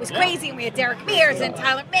prison, and it was crazy, and we had Derek Mears and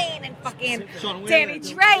Tyler Main and fucking Danny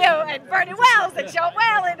Trejo and Vernon Wells and Sean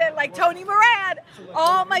Whalen and like Tony Moran.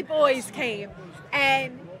 All my boys came,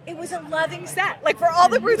 and it was a loving set. Like, for all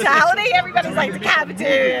the brutality, everybody's like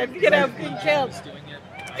decapitated, being killed.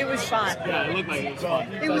 It was fun. Yeah, it looked like it was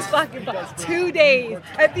fun. It was fucking fun. 2 days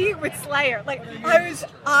of being with Slayer. Like, I was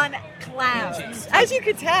on clouds. As you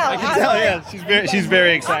could tell. I can tell, yeah. She's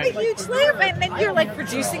very excited. I'm a huge Slayer fan. And then you're, like,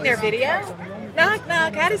 producing their video. Knock,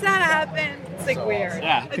 knock. How does that happen? It's, like, weird.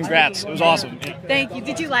 Yeah, congrats. It was awesome. Thank you.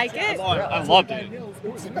 Did you like it? I loved it.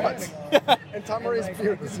 It was nuts. And Tom Aray's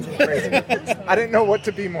beard was crazy. I didn't know what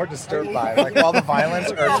to be more disturbed by, like all the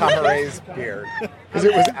violence or Tom Aray's beard, because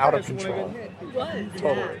it was out of control. It was.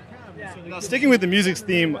 Totally. Now, sticking with the music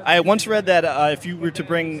theme, I once read that if you were to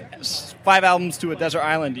bring 5 albums to a desert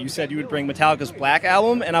island, you said you would bring Metallica's Black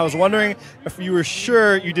Album, and I was wondering if you were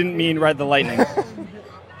sure you didn't mean Ride the Lightning.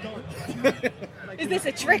 Is this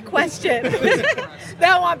a trick question?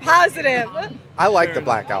 No, I'm positive. I like the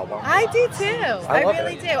Black Album. I do too. I love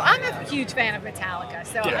really it. do. I'm a huge fan of Metallica,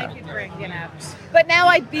 so I could bring, But now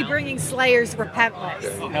I'd be bringing Slayer's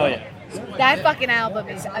Repentless. Hell yeah. That fucking album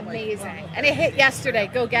is amazing. And it hit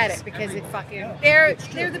yesterday. Go get it, because it fucking, they're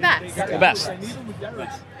the best. The best.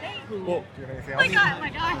 Well, do you have anything My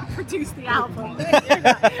else? God, I produced the album.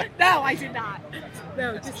 No, I did not.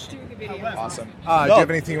 No, just doing the video. Awesome. Do you have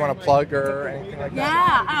anything you want to plug or anything like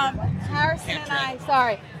that? Yeah, Harrison and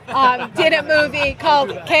I, did a movie called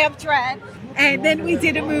Camp Dread, and then we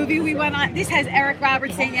did a movie. We went on. This has Eric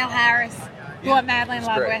Roberts, Danielle Harris, who I'm madly in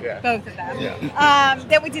love great, with, yeah. both of them. Yeah.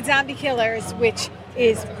 Then we did Zombie Killers, which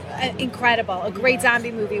is incredible, a great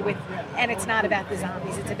zombie movie and it's not about the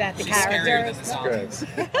zombies, it's about the characters. Good.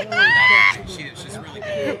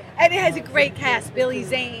 And it has a great cast: Billy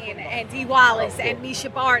Zane and Dee Wallace and Misha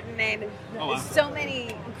Barton and so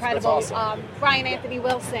many incredible. That's awesome. Brian Anthony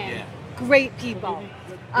Wilson, great people.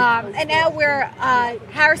 And now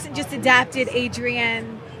Harrison just adapted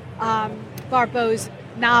Adrienne Barbeau's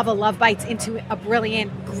novel Love Bites into a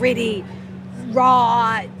brilliant, gritty,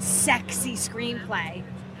 raw, sexy screenplay.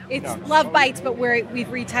 It's Love Bites, but we've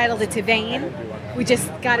retitled it to Vain. We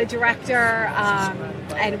just got a director,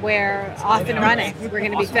 and we're off and running. We're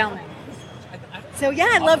going to be filming. So yeah,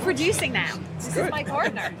 I love producing now. This is my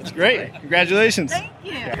partner. It's great. Congratulations. Thank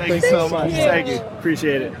you. Thanks so much. Thank you.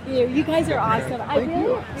 Appreciate it. You guys are awesome. I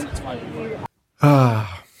really appreciate you. Well,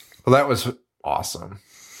 that was awesome.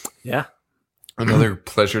 Yeah. Another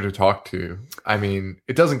pleasure to talk to. I mean,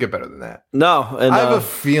 it doesn't get better than that. No. And, I have a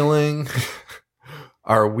feeling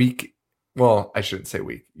our week, well, I shouldn't say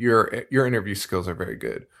week. Your interview skills are very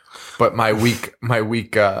good. But my weak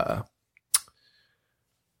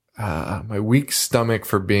stomach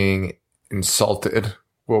for being insulted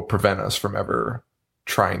will prevent us from ever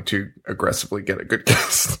trying to aggressively get a good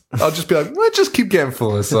guest. I'll just be like, let's just keep getting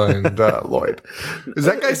Felissa and Lloyd. Is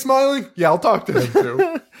that guy smiling? Yeah, I'll talk to him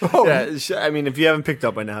too. Oh. Yeah, I mean, if you haven't picked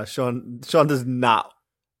up by now, Sean does not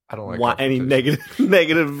I don't like want any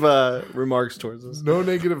negative remarks towards us. No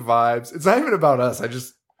negative vibes. It's not even about us. I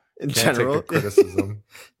just In can't general, take the criticism.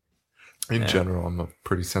 In general, I'm a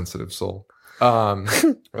pretty sensitive soul.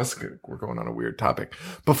 That's good. We're going on a weird topic.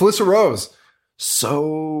 But Felissa Rose,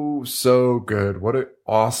 so good. What an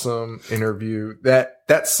awesome interview.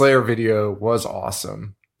 That Slayer video was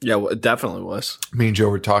awesome. Yeah, well, it definitely was. Me and Joe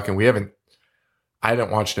were talking. I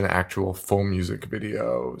hadn't watched an actual full music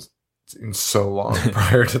video in so long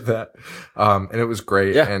prior to that. And it was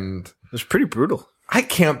great. Yeah. And It was pretty brutal. I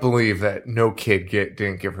can't believe that no kid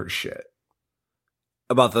didn't give her shit.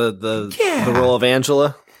 About the role of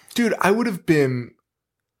Angela? Dude, I would have been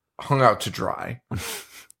hung out to dry.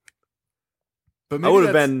 But I would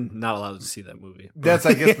have been not allowed to see that movie.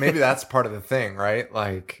 I guess maybe that's part of the thing, right?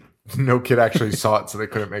 Like, no kid actually saw it, so they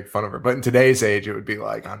couldn't make fun of her. But in today's age, it would be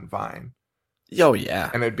like on Vine. Oh,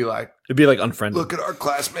 yeah. And it'd be like unfriended. Look at our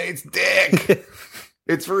classmate's dick.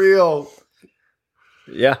 It's real.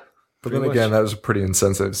 Yeah. But then again, that was a pretty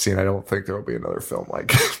insensitive scene. I don't think there will be another film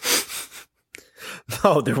like it.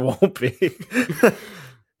 No, there won't be.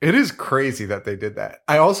 It is crazy that they did that.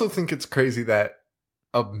 I also think it's crazy that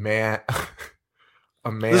a man.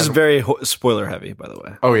 This is very spoiler heavy, by the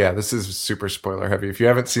way. Oh, yeah. This is super spoiler heavy. If you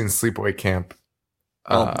haven't seen Sleepaway Camp.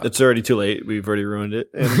 It's already too late. We've already ruined it.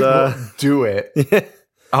 And do it.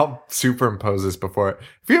 I'll superimpose this before it.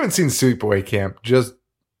 If you haven't seen Sleepaway Camp, just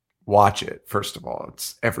watch it. First of all,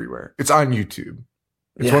 it's everywhere. It's on YouTube.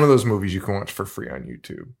 It's one of those movies you can watch for free on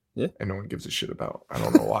YouTube. Yeah. And no one gives a shit about. I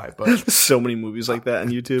don't know why, but so many movies like that on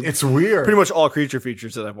YouTube. It's weird. Pretty much all creature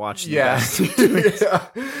features that I've watched. Yeah.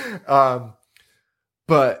 Yeah.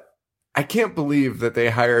 But I can't believe that they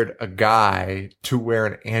hired a guy to wear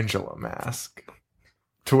an Angela mask.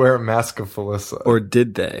 To wear a mask of Felissa. Or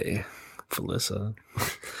did they? Felissa.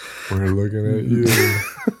 We're looking at you.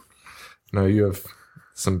 No, you have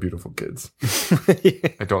some beautiful kids.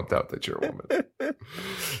 I don't doubt that you're a woman. That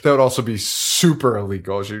would also be super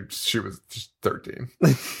illegal. She was just 13.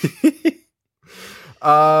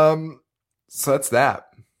 So that's that.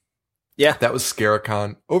 Yeah. That was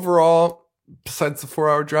Scaricon. Overall, besides the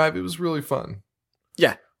 4-hour drive, it was really fun.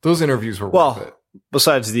 Yeah. Those interviews were worth it.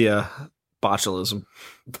 Besides the botulism.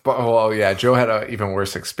 Well, yeah, Joe had an even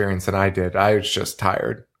worse experience than I did. I was just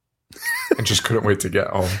tired and just couldn't wait to get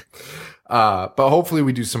home. But hopefully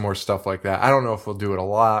we do some more stuff like that. I don't know if we'll do it a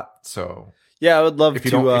lot. So yeah, I would love if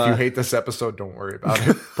to. If you hate this episode, don't worry about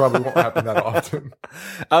it. Probably won't happen that often.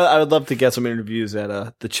 I would love to get some interviews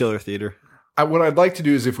at the Chiller Theater. What I'd like to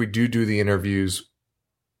do is if we do the interviews,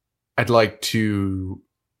 I'd like to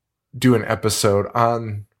do an episode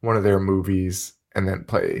on one of their movies and then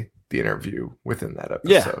play the interview within that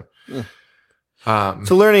episode. Yeah. It's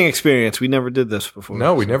a learning experience. We never did this before.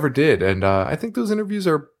 No, we never did. And I think those interviews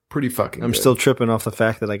are pretty fucking I'm good. still tripping off the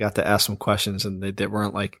fact that I got to ask some questions and they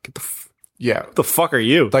weren't like, yeah. What the fuck are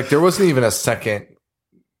you? Like there wasn't even a second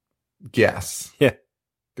guess. Yeah.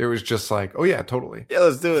 There was just like, oh yeah, totally. Yeah,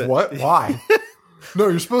 let's do it. What? Why? No,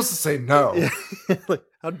 you're supposed to say no. Yeah. Like,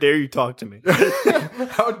 how dare you talk to me?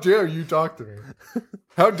 How dare you talk to me?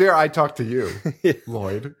 How dare I talk to you,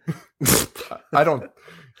 Lloyd?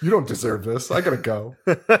 You don't deserve this. I gotta go.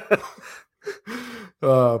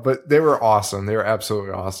 But they were awesome. They were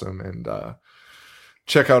absolutely awesome. And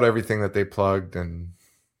check out everything that they plugged. And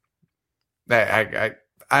I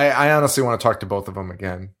honestly want to talk to both of them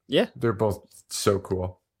again. Yeah. They're both so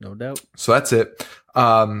cool. No doubt. So that's it.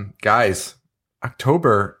 Guys,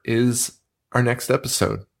 October is our next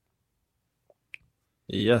episode.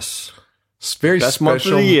 Yes. It's very Best special month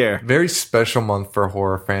of the year. Very special month for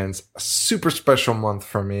horror fans. A super special month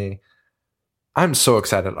for me. I'm so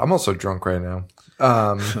excited. I'm also drunk right now.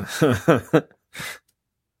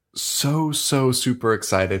 So super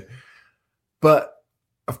excited. But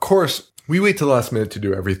of course, we wait till the last minute to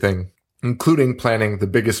do everything, including planning the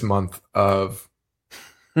biggest month of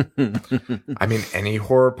any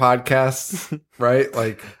horror podcasts, right?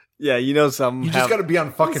 Like, yeah, some you just got to be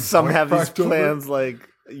on fucking. Some point have for these October. plans like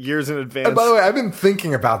years in advance. And by the way, I've been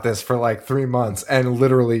thinking about this for like 3 months and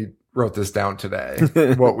literally wrote this down today,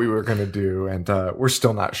 what we were going to do. And we're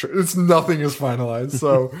still not sure. Nothing is finalized.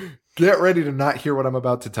 So get ready to not hear what I'm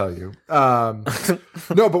about to tell you. No,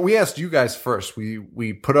 but we asked you guys first.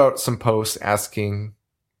 We put out some posts asking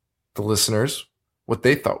the listeners what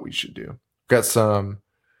they thought we should do. Got some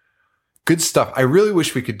good stuff. I really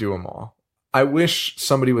wish we could do them all. I wish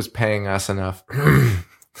somebody was paying us enough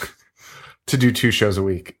to do 2 shows a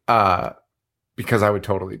week. because I would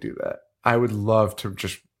totally do that. I would love to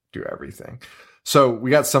just do everything. So we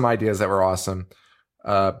got some ideas that were awesome.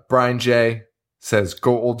 Brian J says,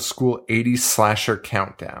 go old school 80s slasher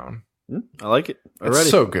countdown. I like it. That's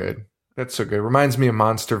so good. That's so good. It reminds me of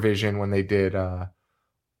Monster Vision when they did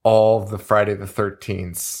all the Friday the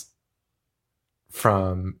 13th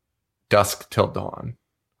from dusk till dawn,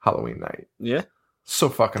 Halloween night. Yeah. So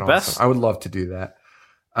fucking awesome. Best. I would love to do that.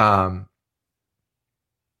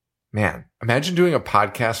 Man, imagine doing a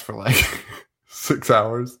podcast for like 6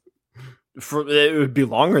 hours. It would be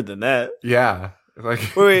longer than that. Yeah.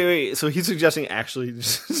 Like Wait. So he's suggesting actually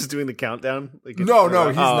just doing the countdown? Like No,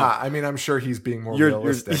 he's not. I mean, I'm sure he's being more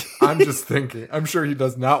realistic. I'm just thinking. I'm sure he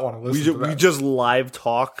does not want to listen to that. We just live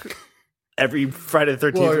talk every Friday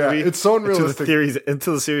the 13th week. It's so unrealistic.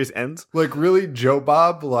 Until the series ends. Like, really, Joe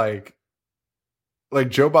Bob, like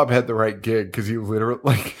Joe Bob had the right gig because he literally,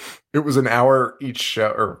 like, it was an hour each show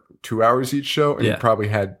or 2 hours each show, and he probably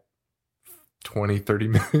had 20, 30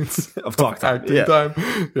 minutes of talk time. Acting time.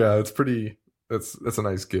 Yeah, it's pretty. That's a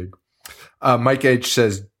nice gig. Mike H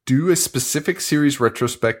says, do a specific series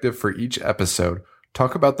retrospective for each episode.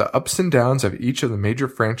 Talk about the ups and downs of each of the major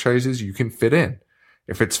franchises you can fit in.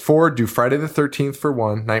 If it's 4, do Friday the 13th for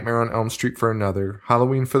one, Nightmare on Elm Street for another,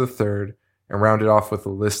 Halloween for the third, and round it off with a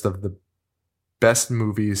list of the best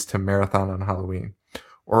movies to marathon on Halloween.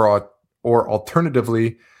 Or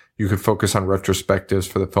alternatively, you could focus on retrospectives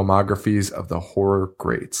for the filmographies of the horror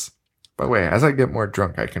greats. By the way, as I get more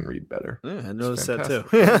drunk, I can read better. Yeah, I noticed that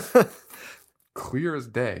too. Clear as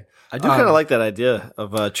day. I do kind of like that idea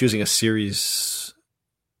of choosing a series.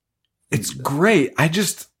 It's great. I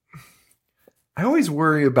always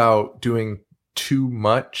worry about doing too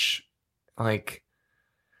much. Like,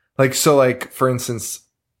 for instance,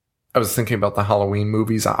 I was thinking about the Halloween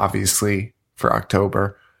movies, obviously, for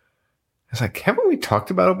October. I was like, haven't we talked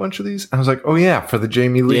about a bunch of these? I was like, oh yeah, for the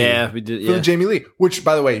Jamie Lee. Yeah, we did. For the Jamie Lee, which,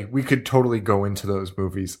 by the way, we could totally go into those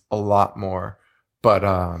movies a lot more. But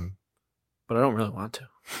I don't really want to.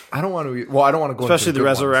 I don't want to. Well, I don't want to go especially into the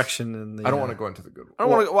resurrection ones. and the. I don't want to go into the good ones.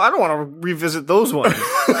 I don't want to revisit those ones.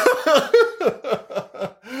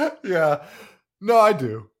 Yeah. No, I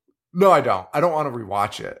do. No, I don't. I don't want to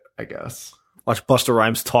rewatch it, I guess. Watch Busta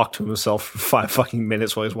Rhymes talk to himself for 5 fucking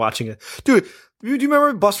minutes while he's watching it. Dude, do you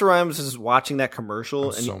remember Busta Rhymes is watching that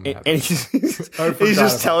commercial and he's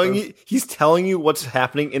just telling you what's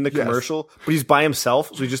happening in the commercial, but he's by himself,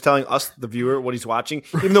 so he's just telling us, the viewer, what he's watching,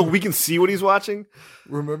 even though we can see what he's watching.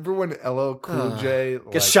 Remember when LL Cool J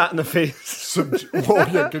gets shot in the face?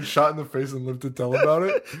 Gets shot in the face and lived to tell about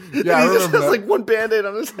it? Yeah, I remember just has like one Band-Aid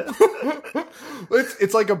on his head.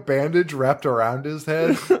 It's like a bandage wrapped around his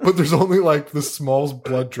head, but there's only like the smallest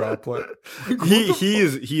blood droplet. He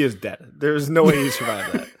is dead. There's no way he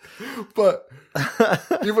survived that. But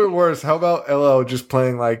even worse, how about LL just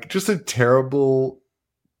playing like just a terrible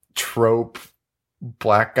trope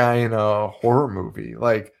black guy in a horror movie?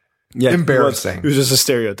 Like, embarrassing. It was just a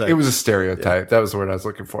stereotype. It was a stereotype. That was the word I was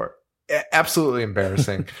looking for. Absolutely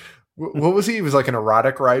embarrassing. What was he? He was like an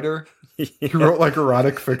erotic writer. He wrote like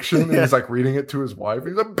erotic fiction and he's like reading it to his wife.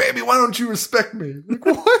 He's like, baby, why don't you respect me? Like,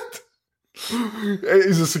 what?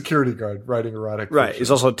 He's a security guard writing erotic fiction. Right.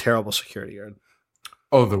 He's also a terrible security guard.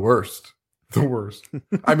 Oh, the worst. The worst.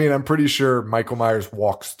 I mean, I'm pretty sure Michael Myers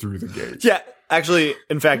walks through the gate. Yeah. Actually,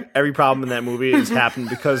 in fact, every problem in that movie has happened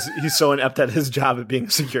because he's so inept at his job at being a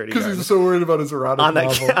security guard. Because he's so worried about his erotic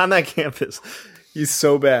novel. On that campus. He's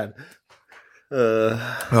so bad.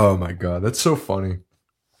 Oh my God. That's so funny.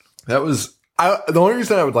 That was the only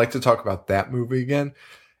reason I would like to talk about that movie again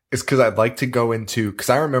is because I'd like to go into, because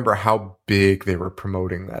I remember how big they were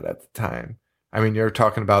promoting that at the time. I mean, you're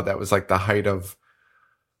talking about that was like the height of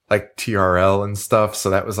like TRL and stuff.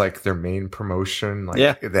 So that was like their main promotion,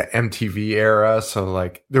 like the MTV era. So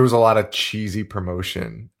like there was a lot of cheesy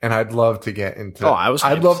promotion, and I'd love to get into,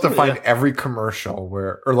 I'd love to find every commercial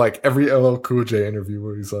or like every LL Cool J interview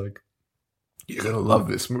where he's like, you're going to love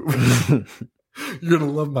this movie. You're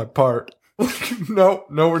going to love my part. No,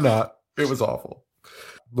 we're not. It was awful.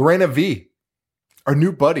 Lorena V, our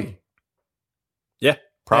new buddy. Yeah.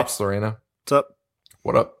 Props, Lorena. What's up?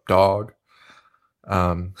 What up, dog?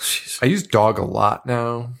 I use dog a lot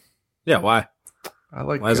now. Yeah, why?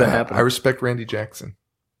 Why does that happen? I respect Randy Jackson.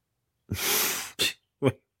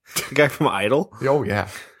 The guy from Idol? Oh, yeah.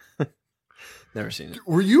 Never seen it.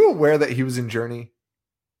 Were you aware that he was in Journey?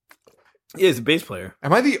 Yeah, he's a bass player.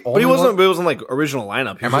 Am I the only one? But he wasn't like original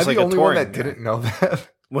lineup. Am I the only one that didn't know that?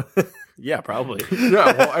 Yeah, probably.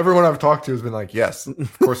 Yeah, well, everyone I've talked to has been like, yes,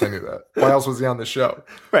 of course I knew that. Why else was he on the show?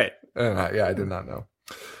 Right. And I did not know.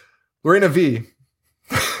 Lorena V,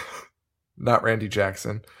 not Randy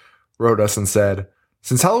Jackson, wrote us and said,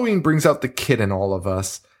 since Halloween brings out the kid in all of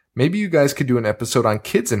us, maybe you guys could do an episode on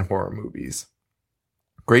kids in horror movies.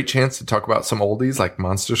 Great chance to talk about some oldies like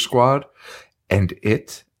Monster Squad and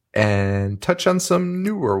It, and touch on some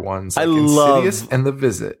newer ones like Insidious and The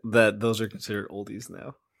Visit. That those are considered oldies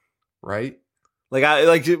now. Right?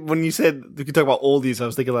 Like when you said we could talk about oldies, I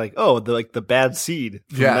was thinking the Bad Seed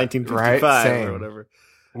from 1955 right? or whatever.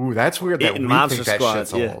 Ooh, that's weird that we Monster think Squad. that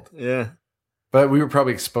shit's old. Yeah. But we were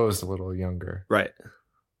probably exposed a little younger. Right.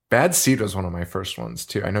 Bad Seed was one of my first ones,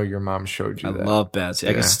 too. I know your mom showed you I that. love Bad Seed.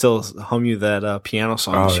 I can still hum you that piano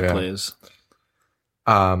song that she plays.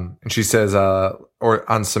 And she says, or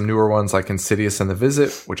on some newer ones like Insidious and The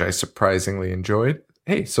Visit, which I surprisingly enjoyed.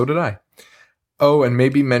 Hey, so did I. Oh, and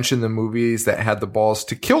maybe mention the movies that had the balls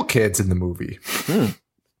to kill kids in the movie. All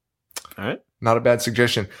right. Not a bad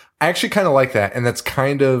suggestion. I actually kind of like that. And that's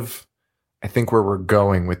kind of, I think where we're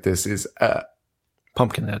going with this is,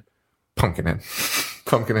 Pumpkinhead.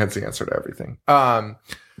 Pumpkinhead's the answer to everything.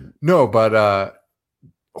 No, but,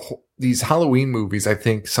 these Halloween movies, I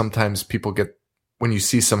think sometimes people get, when you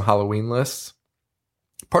see some Halloween lists,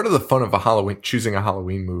 part of the fun of choosing a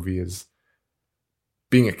Halloween movie is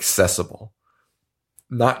being accessible.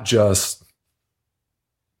 Not just,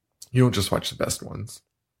 you don't just watch the best ones.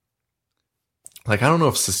 Like, I don't know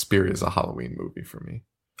if Suspiria is a Halloween movie for me.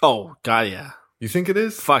 Oh, God, yeah. You think it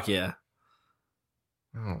is? Fuck yeah.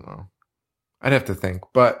 I don't know. I'd have to think.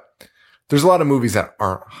 But there's a lot of movies that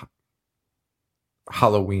aren't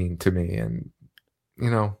Halloween to me. And, you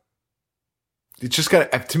know, it's just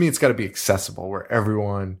to me, it's got to be accessible where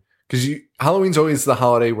everyone, because Halloween's always the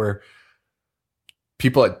holiday where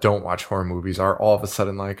people that don't watch horror movies are all of a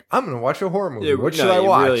sudden like, I'm going to watch a horror movie. What should I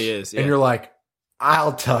watch? It really is, yeah. And you're like,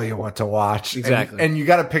 I'll tell you what to watch. Exactly. And you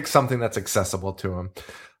got to pick something that's accessible to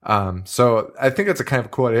them. So I think that's a kind of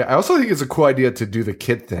cool idea. I also think it's a cool idea to do the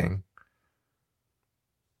kid thing.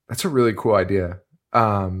 That's a really cool idea.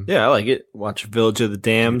 Yeah, I like it. Watch Village of the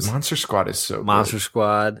Damned. Monster Squad is so Monster good.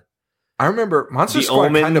 Squad. I remember Monster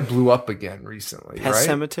Squad kind of blew up again recently, Pet right?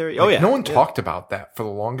 Sematary. Like, no one talked about that for the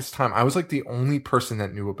longest time. I was like the only person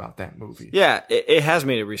that knew about that movie. Yeah, it has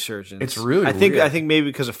made a resurgence. It's really I think weird. maybe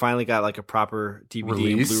because it finally got like a proper DVD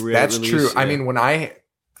release. and Blu-ray That's release. true. Yeah. I mean,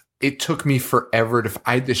 it took me forever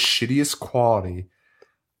I had the shittiest quality.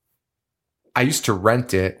 I used to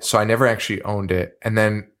rent it, so I never actually owned it. And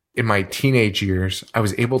then in my teenage years, I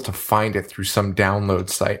was able to find it through some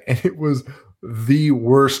download site, and it was the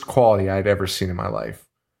worst quality I'd ever seen in my life.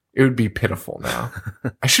 It would be pitiful now.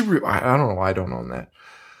 I don't know why I don't own that.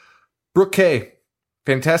 Brooke K.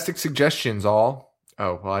 Fantastic suggestions, all.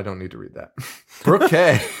 Oh, well, I don't need to read that. Brooke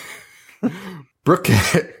K. Brooke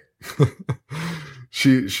K.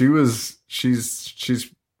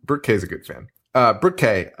 Brooke K is a good fan. Brooke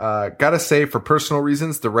K. Gotta say, for personal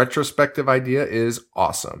reasons, the retrospective idea is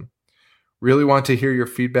awesome. Really want to hear your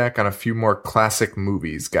feedback on a few more classic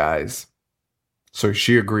movies, guys. So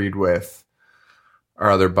she agreed with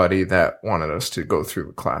our other buddy that wanted us to go through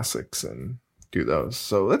the classics and do those.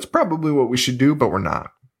 So that's probably what we should do, but we're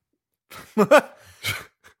not.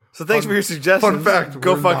 So thanks for your suggestions. Fun fact.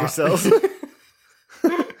 Go fuck yourselves.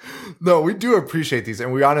 No, we do appreciate these,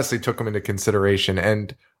 and we honestly took them into consideration.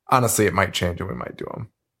 And honestly, it might change and we might do them.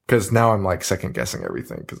 Because now I'm like second guessing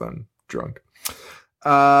everything because I'm drunk.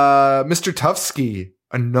 Mr. Tufsky,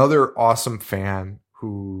 another awesome fan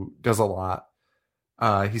who does a lot.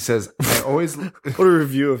 He says, I always... What a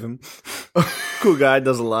review of him. Cool guy,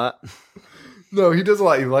 does a lot. No, he does a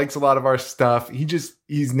lot. He likes a lot of our stuff.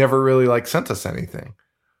 He's never really like sent us anything.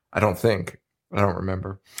 I don't think. I don't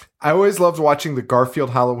remember. I always loved watching the Garfield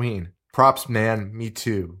Halloween. Props, man. Me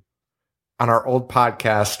too. On our old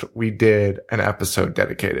podcast, we did an episode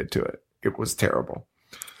dedicated to it. It was terrible.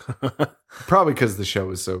 Probably because the show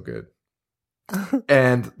was so good.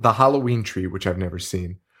 And the Halloween Tree, which I've never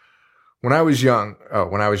seen. When I was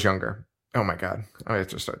younger. Oh my God. I have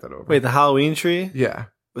to start that over. Wait, the Halloween Tree? Yeah.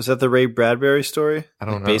 Was that the Ray Bradbury story? I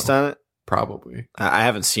don't know. Based on it? Probably. I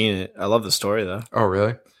haven't seen it. I love the story though. Oh,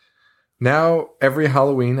 really? Now, every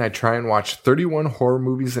Halloween, I try and watch 31 horror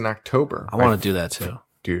movies in October. I want to do that too.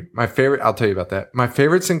 Dude, I'll tell you about that. My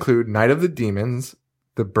favorites include Night of the Demons,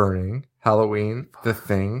 The Burning, Halloween, The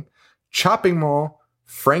Thing, Chopping Mall,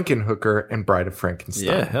 Frankenhooker, and Bride of Frankenstein.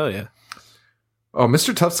 Yeah, hell yeah. Oh,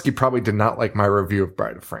 Mr. Tufsky probably did not like my review of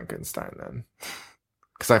Bride of Frankenstein then.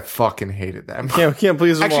 Because I fucking hated that. Can't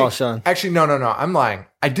please them all, Sean. Actually, no. I'm lying.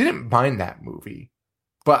 I didn't mind that movie.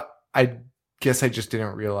 But I guess I just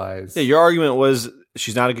didn't realize. Yeah, your argument was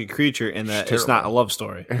she's not a good creature and that it's not a love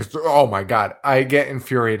story. Oh my God. I get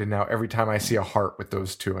infuriated now every time I see a heart with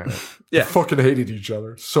those two in it. Yeah. They fucking hated each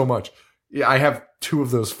other so much. Yeah, I have 2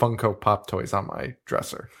 of those Funko Pop toys on my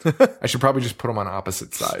dresser. I should probably just put them on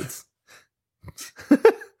opposite sides.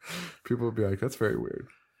 People would be like, that's very weird.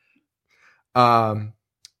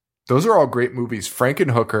 Those are all great movies.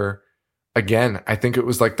 Frankenhooker, again, I think it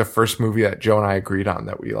was like the first movie that Joe and I agreed on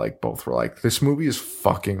that we like both were like, this movie is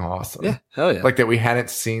fucking awesome. Yeah, hell yeah. Like that we hadn't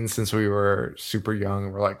seen since we were super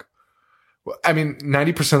young. We're like, I mean,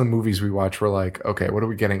 90% of the movies we watch were like, okay, what are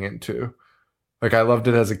we getting into? Like, I loved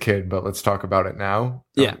it as a kid, but let's talk about it now.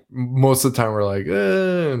 Yeah. Most of the time we're like,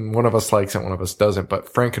 and one of us likes it, one of us doesn't.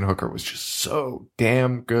 But Frankenhooker was just so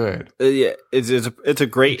damn good. Yeah, it's a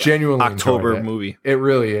great Genuinely October movie. It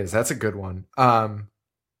really is. That's a good one.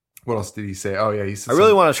 What else did he say? Oh yeah, he said I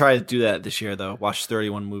really want to try to do that this year though. Watch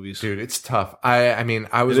 31 movies. Dude, it's tough. I mean,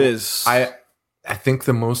 I was. It is. I think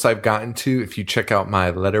the most I've gotten to, if you check out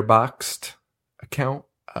my Letterboxd account,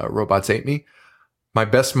 Robots Ate Me. My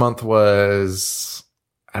best month was,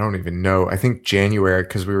 I don't even know. I think January,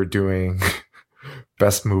 because we were doing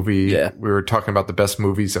best movie. Yeah. We were talking about the best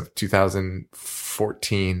movies of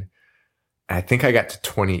 2014. And I think I got to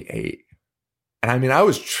 28. And I mean, I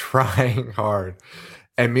was trying hard.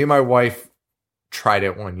 And me and my wife tried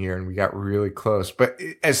it one year and we got really close. But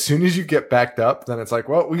as soon as you get backed up, then it's like,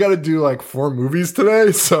 well, we got to do like 4 movies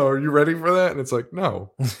today. So are you ready for that? And it's like,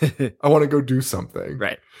 no, I want to go do something.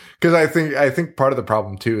 Right. Because I think part of the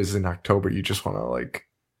problem too is in October, you just want to like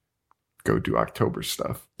go do October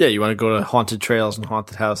stuff. Yeah, you want to go to haunted trails and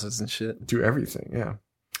haunted houses and shit. Do everything. Yeah.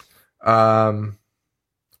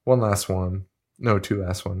 One last one. No, 2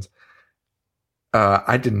 last ones.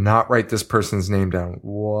 I did not write this person's name down.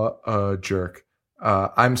 What a jerk.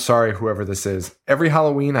 I'm sorry, whoever this is. Every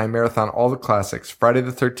Halloween, I marathon all the classics. Friday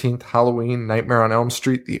the 13th, Halloween, Nightmare on Elm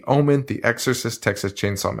Street, The Omen, The Exorcist, Texas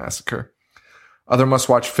Chainsaw Massacre. Other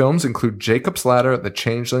must-watch films include Jacob's Ladder, The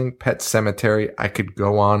Changeling, Pet Sematary. I could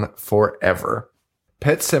go on forever.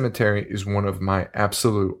 Pet Sematary is one of my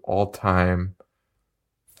absolute all-time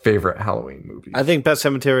favorite Halloween movies. I think Pet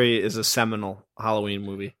Sematary is a seminal Halloween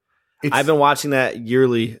movie. I've been watching that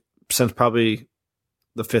yearly since probably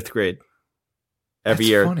the 5th grade. Every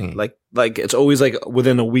year, funny. like it's always like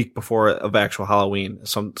within a week before of actual Halloween,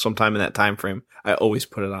 sometime in that time frame. I always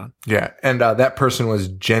put it on. Yeah, and that person was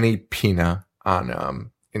Jenny Pina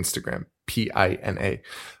on Instagram, Pina.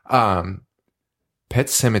 Pet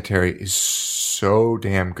Sematary is so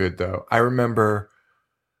damn good, though. I remember.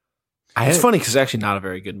 It's funny because it's actually not a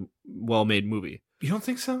very good, well-made movie. You don't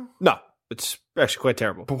think so? No, it's actually quite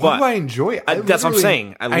terrible. But why do I enjoy it? That's what I'm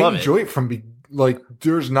saying. I love it. I enjoy it from like.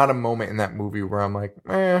 There's not a moment in that movie where I'm like,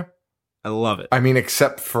 eh. I love it. I mean,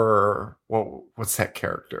 except for what's that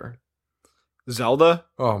character? Zelda?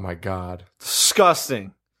 Oh my god,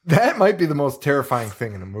 disgusting. That might be the most terrifying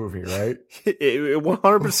thing in a movie, right? It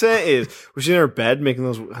 100% is. Was she in her bed making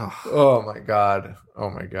those? Oh my god.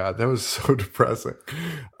 That was so depressing.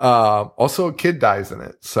 Also, a kid dies in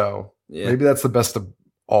it, so maybe that's the best of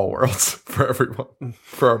all worlds for everyone.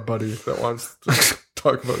 For our buddy that wants to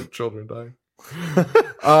talk about children dying.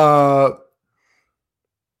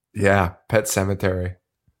 Yeah, Pet Sematary.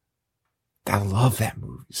 I love that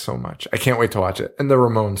movie so much. I can't wait to watch it. And the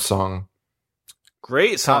Ramones song.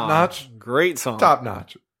 Great song. Top notch. Great song. Top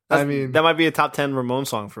notch. I mean, that might be a top 10 Ramones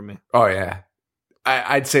song for me. Oh, yeah.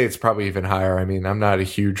 I'd say it's probably even higher. I mean, I'm not a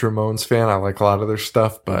huge Ramones fan. I like a lot of their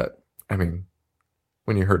stuff, but I mean,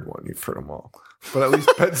 when you heard one, you've heard them all. But at least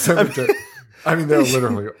Pet Sematary. I mean, they're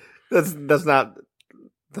literally. That's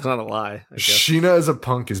not a lie, I guess. Sheena as a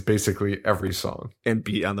Punk is basically every song. And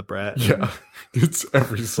Beat on the Brat. Yeah. It's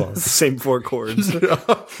every song. It's the same 4 chords. Yeah.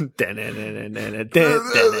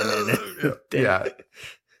 Yeah.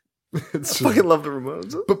 I fucking love the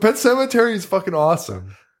Ramones. But Pet Sematary is fucking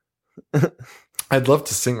awesome. I'd love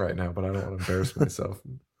to sing right now, but I don't want to embarrass myself.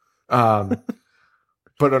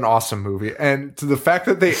 But an awesome movie. And to the fact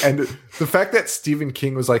that the fact that Stephen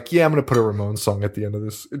King was like, yeah, I'm going to put a Ramones song at the end of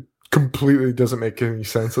this. It completely doesn't make any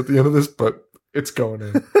sense at the end of this, but it's going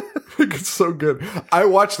in. It's so good. I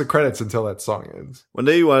watch the credits until that song ends. One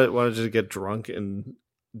day you want to just get drunk and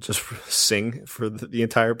just sing for the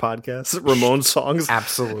entire podcast? Ramones songs?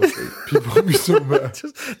 Absolutely. People would be so mad.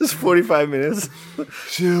 just 45 minutes.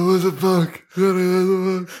 She was a punk.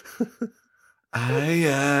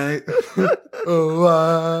 Aye.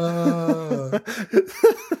 Oh,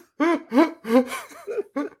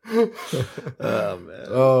 oh man.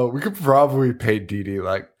 Oh, we could probably pay Dee Dee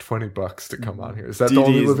like $20 to come on here. Is that the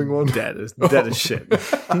only living one? Dead as shit.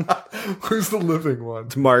 Who's the living one?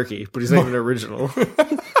 It's Marky, but he's not even original.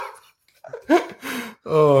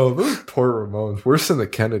 Oh, those poor Ramones. Worse than the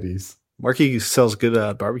Kennedys. Marky sells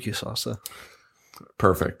good barbecue sauce though.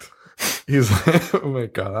 Perfect. He's like, oh my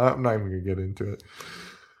God, I'm not even going to get into it.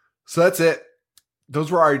 So that's it.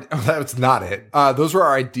 Those were our, that's not it. Those were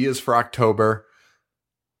our ideas for October.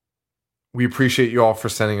 We appreciate you all for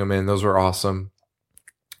sending them in. Those were awesome.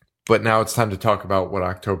 But now it's time to talk about what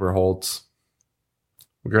October holds.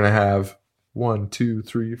 We're going to have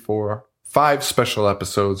 5 special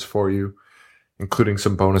episodes for you, including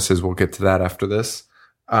some bonuses. We'll get to that after this.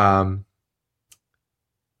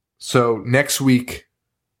 So next week.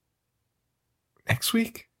 Next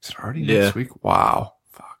week? Is it already next week? Wow.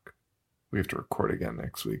 Fuck. We have to record again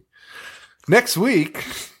next week. Next week.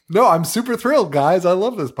 No, I'm super thrilled, guys. I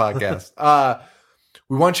love this podcast.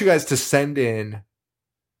 We want you guys to send in.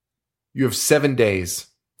 You have 7 days.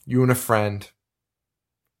 You and a friend.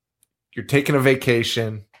 You're taking a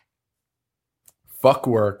vacation. Fuck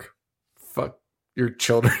work. Fuck your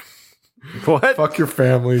children. What? Fuck your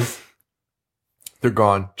families. They're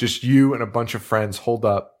gone. Just you and a bunch of friends. Hold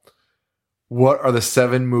up. What are the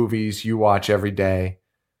 7 movies you watch every day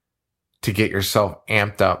to get yourself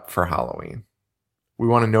amped up for Halloween? We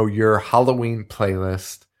want to know your Halloween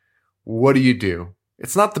playlist. What do?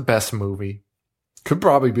 It's not the best movie. Could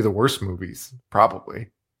probably be the worst movies. Probably.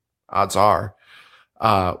 Odds are.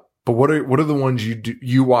 But what are the ones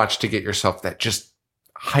you watch to get yourself that just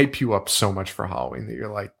hype you up so much for Halloween that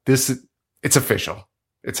you're like, it's official.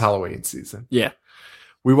 It's Halloween season. Yeah.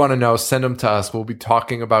 We want to know. Send them to us. We'll be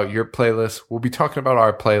talking about your playlist. We'll be talking about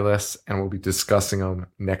our playlists, and we'll be discussing them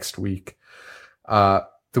next week. The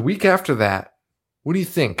week after that, what do you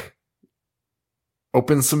think?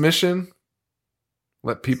 Open submission?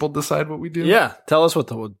 Let people decide what we do? Yeah. Tell us what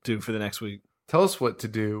to do for the next week. Tell us what to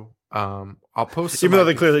do. I'll post some Even though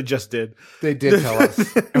they ideas. clearly just did. They did tell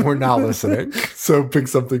us, and we're not listening. So pick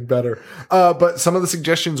something better. But some of the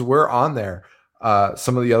suggestions were on there.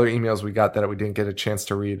 Some of the other emails we got that we didn't get a chance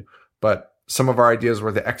to read. But some of our ideas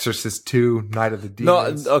were The Exorcist 2, Night of the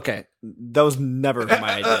Demons. No, okay. That was never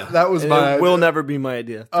my idea. That was and my it idea. will never be my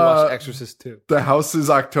idea to watch Exorcist 2. The House is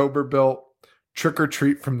October Built, Trick or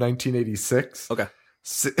Treat from 1986. Okay.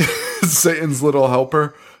 Satan's Little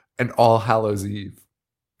Helper, and All Hallows Eve.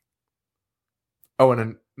 Oh,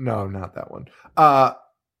 and no, not that one.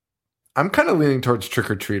 I'm kind of leaning towards Trick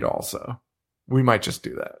or Treat also. We might just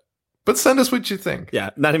do that. But send us what you think. Yeah,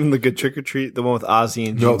 not even the good Trick or Treat, the one with Ozzy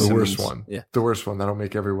and No, Gene the Simmons. worst one. Yeah. The worst one. That'll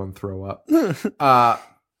make everyone throw up.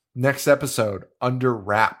 Next episode, Under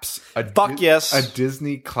Wraps. Fuck yes. A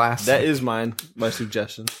Disney classic. That is my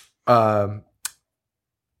suggestion.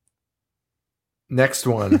 Next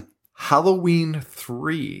one, Halloween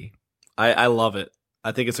 3. I love it.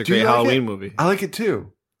 I think it's a Do you great like Halloween it? movie. I like it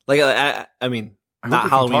too. Like, I mean, I hope we not can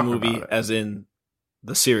Halloween talk movie about it. as in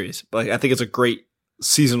the series, but I think it's a great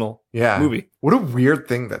seasonal movie. What a weird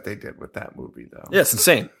thing that they did with that movie, though. Yeah, it's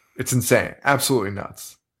insane. It's insane. Absolutely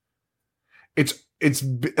nuts. It's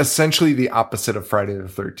essentially the opposite of Friday the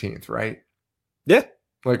 13th, right? Yeah.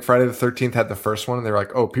 Like Friday the 13th had the first one, and they were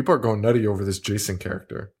like, oh, people are going nutty over this Jason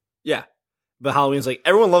character. Yeah. But Halloween's like,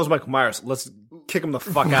 everyone loves Michael Myers. Let's kick him the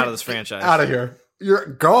fuck out of this franchise. Out of here. You're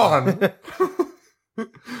gone.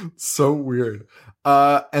 So weird.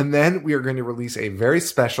 And then we are going to release a very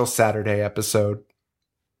special Saturday episode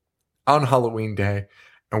on Halloween Day.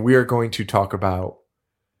 And we are going to talk about,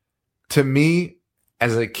 to me,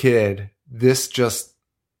 as a kid, this just,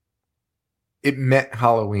 it meant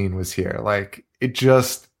Halloween was here. Like, it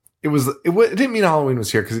didn't mean Halloween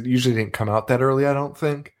was here because it usually didn't come out that early, I don't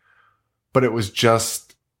think. But it was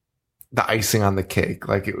just the icing on the cake.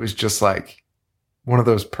 Like, it was just like one of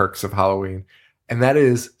those perks of Halloween. And that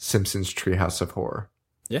is Simpsons Treehouse of Horror.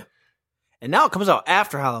 Yeah. And now it comes out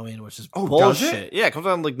after Halloween, which is does bullshit. it? Yeah, it comes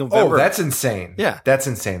out in like November. Oh, that's insane. Yeah. That's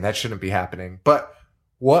insane. That shouldn't be happening. But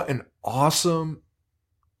what an awesome,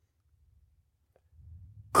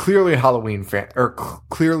 clearly Halloween fan, or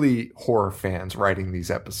clearly horror fans writing these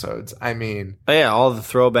episodes. I mean, oh, yeah, all the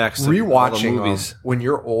throwbacks to all the rewatching movies. them when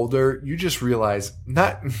you're older, you just realize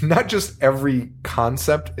not just every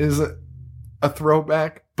concept is a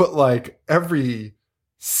throwback, but like every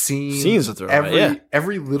scene's a throwback.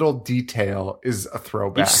 Every little detail is a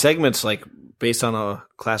throwback. Each segment's like based on a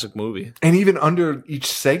classic movie. And even under each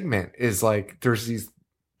segment is like there's these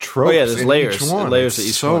tropes. Oh, yeah, there's in layers. Each one. Layers it's to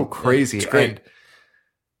each so one. crazy. Yeah, it's great. And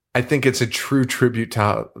I think it's a true tribute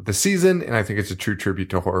to the season, and I think it's a true tribute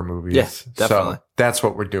to horror movies. Yeah, definitely. So that's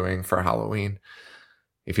what we're doing for Halloween.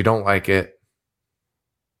 If you don't like it,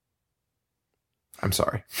 I'm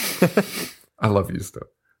sorry. I love you still.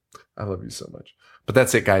 I love you so much. But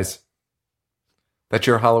that's it, guys. That's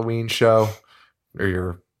your Halloween show or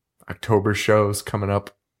your October shows coming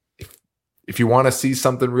up. If you want to see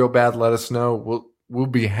something real bad, let us know. We'll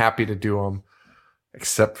be happy to do them.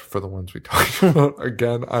 except for the ones we talked about.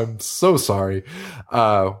 Again, I'm so sorry.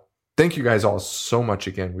 Thank you guys all so much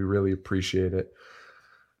again. We really appreciate it.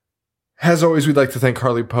 As always, we'd like to thank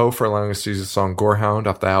Harley Poe for allowing us to use the song Gorehound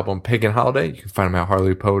off the album Pagan Holiday. You can find him at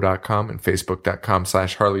harleypoe.com and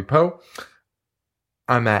facebook.com/harleypoe.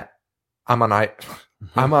 I'm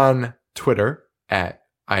on Twitter at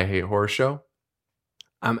I Hate Horror Show.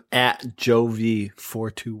 I'm at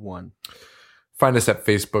JoV421. Find us at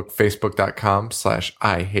Facebook,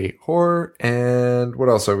 facebook.com/I Hate Horror. And what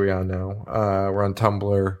else are we on now? We're on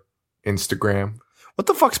Tumblr, Instagram. What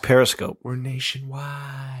the fuck's Periscope? We're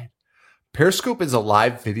nationwide. Periscope is a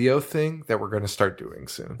live video thing that we're going to start doing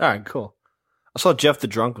soon. All right, cool. I saw Jeff the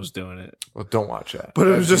Drunk was doing it. Well, don't watch that. But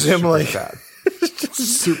it was just him like... sad.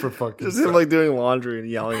 Super fucking Just him like doing laundry and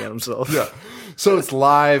yelling at himself. Yeah. So it's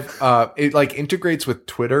live. It like integrates with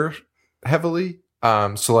Twitter heavily.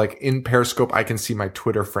 So like in Periscope, I can see my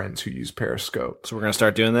Twitter friends who use Periscope. So we're going to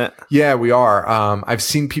start doing that? Yeah, we are. I've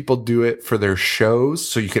seen people do it for their shows.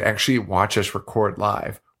 So you could actually watch us record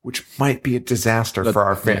live, which might be a disaster for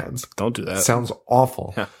our fans. Yeah, don't do that. Sounds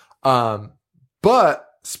awful. Yeah. But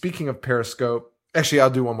speaking of Periscope, actually, I'll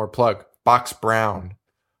do one more plug. Box Brown.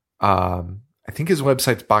 I think his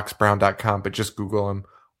website's boxbrown.com, but just Google him.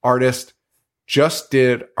 Artist, just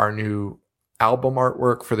did our new album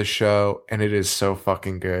artwork for the show, and it is so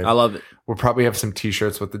fucking good. I love it. We'll probably have some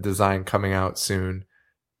t-shirts with the design coming out soon.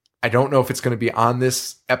 I don't know if it's going to be on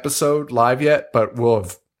this episode live yet, but we'll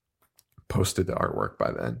have posted the artwork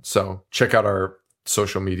by then. So check out our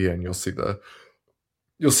social media and you'll see the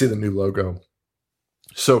new logo.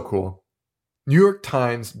 So cool. New York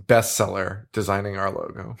Times bestseller designing our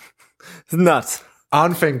logo. It's nuts.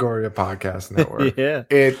 On Fangoria Podcast Network. Yeah.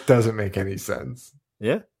 It doesn't make any sense.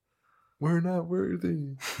 Yeah. We're not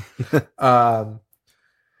worthy. And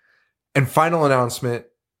final announcement.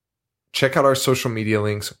 Check out our social media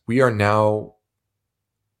links. We are now,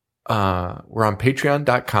 we're on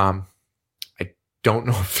patreon.com. I don't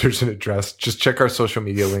know if there's an address. Just check our social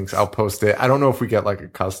media links. I'll post it. I don't know if we get like a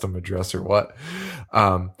custom address or what.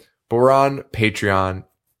 But we're on Patreon.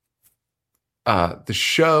 The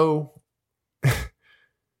show,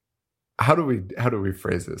 how do we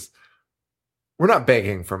phrase this? We're not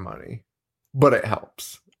begging for money, but it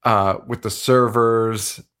helps. With the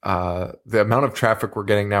servers, the amount of traffic we're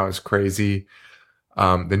getting now is crazy.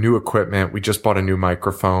 The new equipment, we just bought a new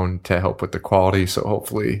microphone to help with the quality. So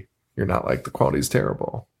hopefully you're not like the quality is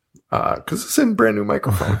terrible. Cause it's a brand new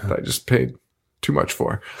microphone that I just paid too much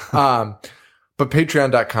for. But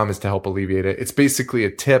patreon.com is to help alleviate it. It's basically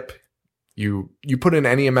a tip. You put in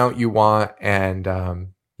any amount you want and,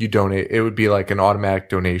 you donate. It would be like an automatic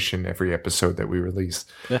donation every episode that we release.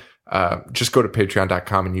 Yeah. Just go to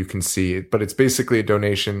patreon.com and you can see it, but it's basically a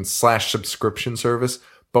donation / subscription service.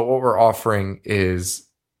 But what we're offering is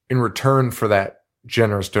in return for that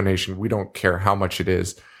generous donation, we don't care how much it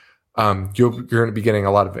is. You're going to be getting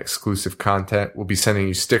a lot of exclusive content. We'll be sending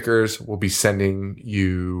you stickers. We'll be sending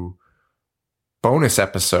you bonus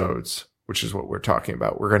episodes, which is what we're talking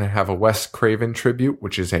about. We're going to have a Wes Craven tribute,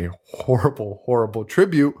 which is a horrible, horrible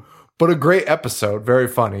tribute, but a great episode. Very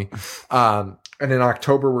funny. And in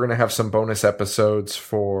October, we're going to have some bonus episodes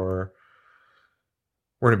we're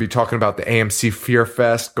going to be talking about the AMC Fear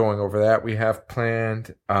Fest, going over that we have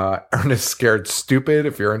planned. Ernest Scared Stupid,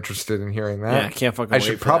 if you're interested in hearing that. Yeah, I can't fucking I wait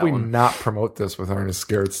should for probably that one. not promote this with Ernest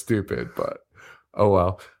Scared Stupid, but oh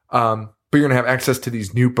well. But you're going to have access to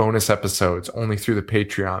these new bonus episodes only through the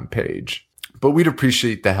Patreon page. But we'd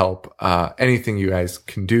appreciate the help. Anything you guys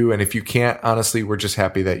can do. And if you can't, honestly, we're just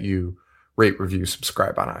happy that you rate, review,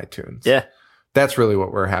 subscribe on iTunes. Yeah. That's really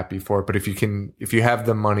what we're happy for. But if you have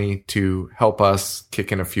the money to help us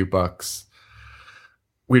kick in a few bucks,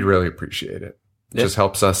 we'd really appreciate it. It just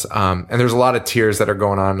helps us. And there's a lot of tiers that are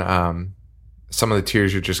going on. Some of the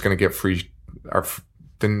tiers you're just going to get free.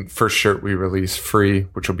 The first shirt we release free,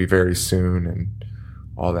 which will be very soon, and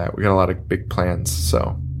all that. We got a lot of big plans.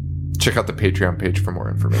 So check out the Patreon page for more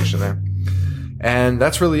information there. And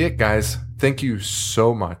that's really it, guys. Thank you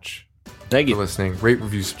so much. Thank you for listening. Rate,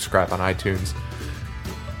 review, subscribe on iTunes.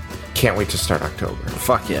 Can't wait to start October.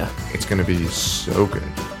 Fuck yeah. It's going to be so good.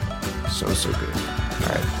 So good. All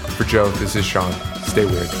right. For Joe, this is Sean. Stay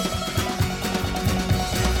weird.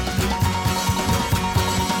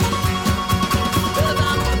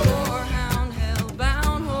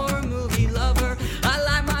 I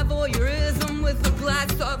like my voyeurism, you're the black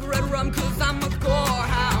dog, red rum, 'cause I'm a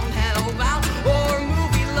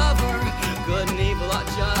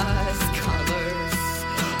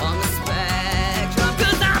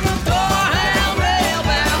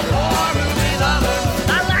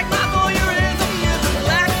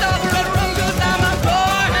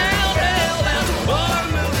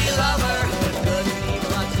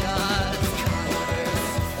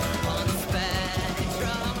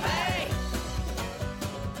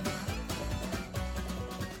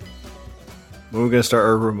When are we going to start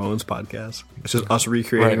our Ramones podcast? It's just us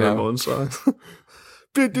recreating Right now. Ramones songs.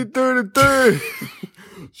 50, 30, 30.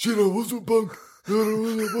 Shit, I was a punk.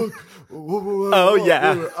 Oh,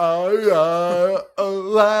 yeah.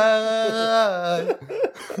 Alive.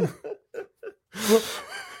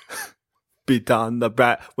 Beat on the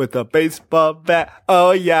bat with a baseball bat.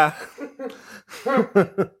 Oh, yeah. I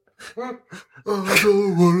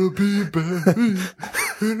don't wanna be buried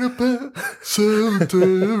in a pet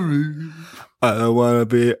cemetery. I don't want to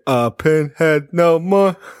be a pinhead no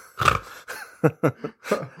more. What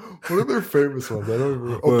are their famous ones? I don't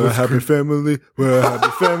even. We're a happy family. We're a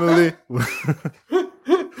happy family.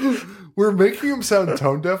 We're making them sound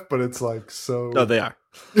tone deaf, but it's like so. No, they are.